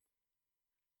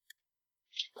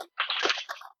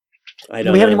I don't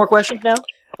know. Do we have any more questions now?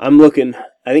 I'm looking.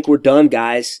 I think we're done,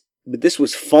 guys. But this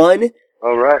was fun.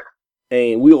 All right.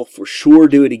 And we will for sure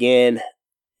do it again.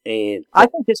 And I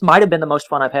think this might have been the most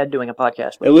fun I've had doing a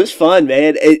podcast with. It was fun,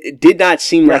 man. It did not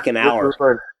seem like an hour. Was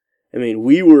fun. I mean,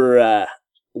 we were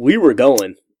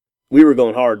going. We were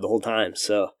going hard the whole time.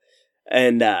 So,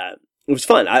 and it was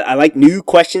fun. I like new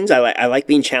questions. I like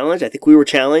being challenged. I think we were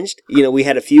challenged. We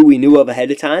had a few we knew of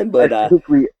ahead of time, but I think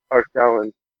we are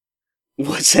challenged.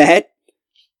 What's that?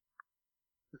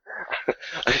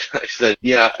 I said,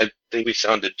 yeah, I think we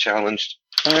sounded challenged.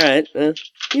 All right.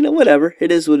 Whatever.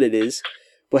 It is what it is.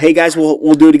 Well, hey guys,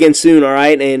 we'll do it again soon. All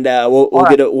right, and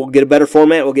we'll get a better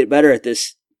format. We'll get better at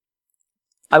this.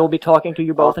 I will be talking to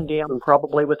you both in DM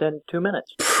probably within 2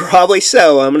 minutes. Probably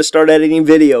so. I'm going to start editing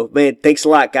video. Man, thanks a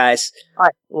lot, guys. All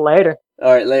right, later.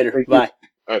 All right, later. Thank Bye. You.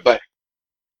 All right, bye.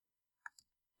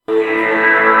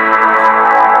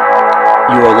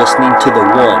 You are listening to the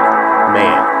One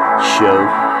Man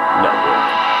Show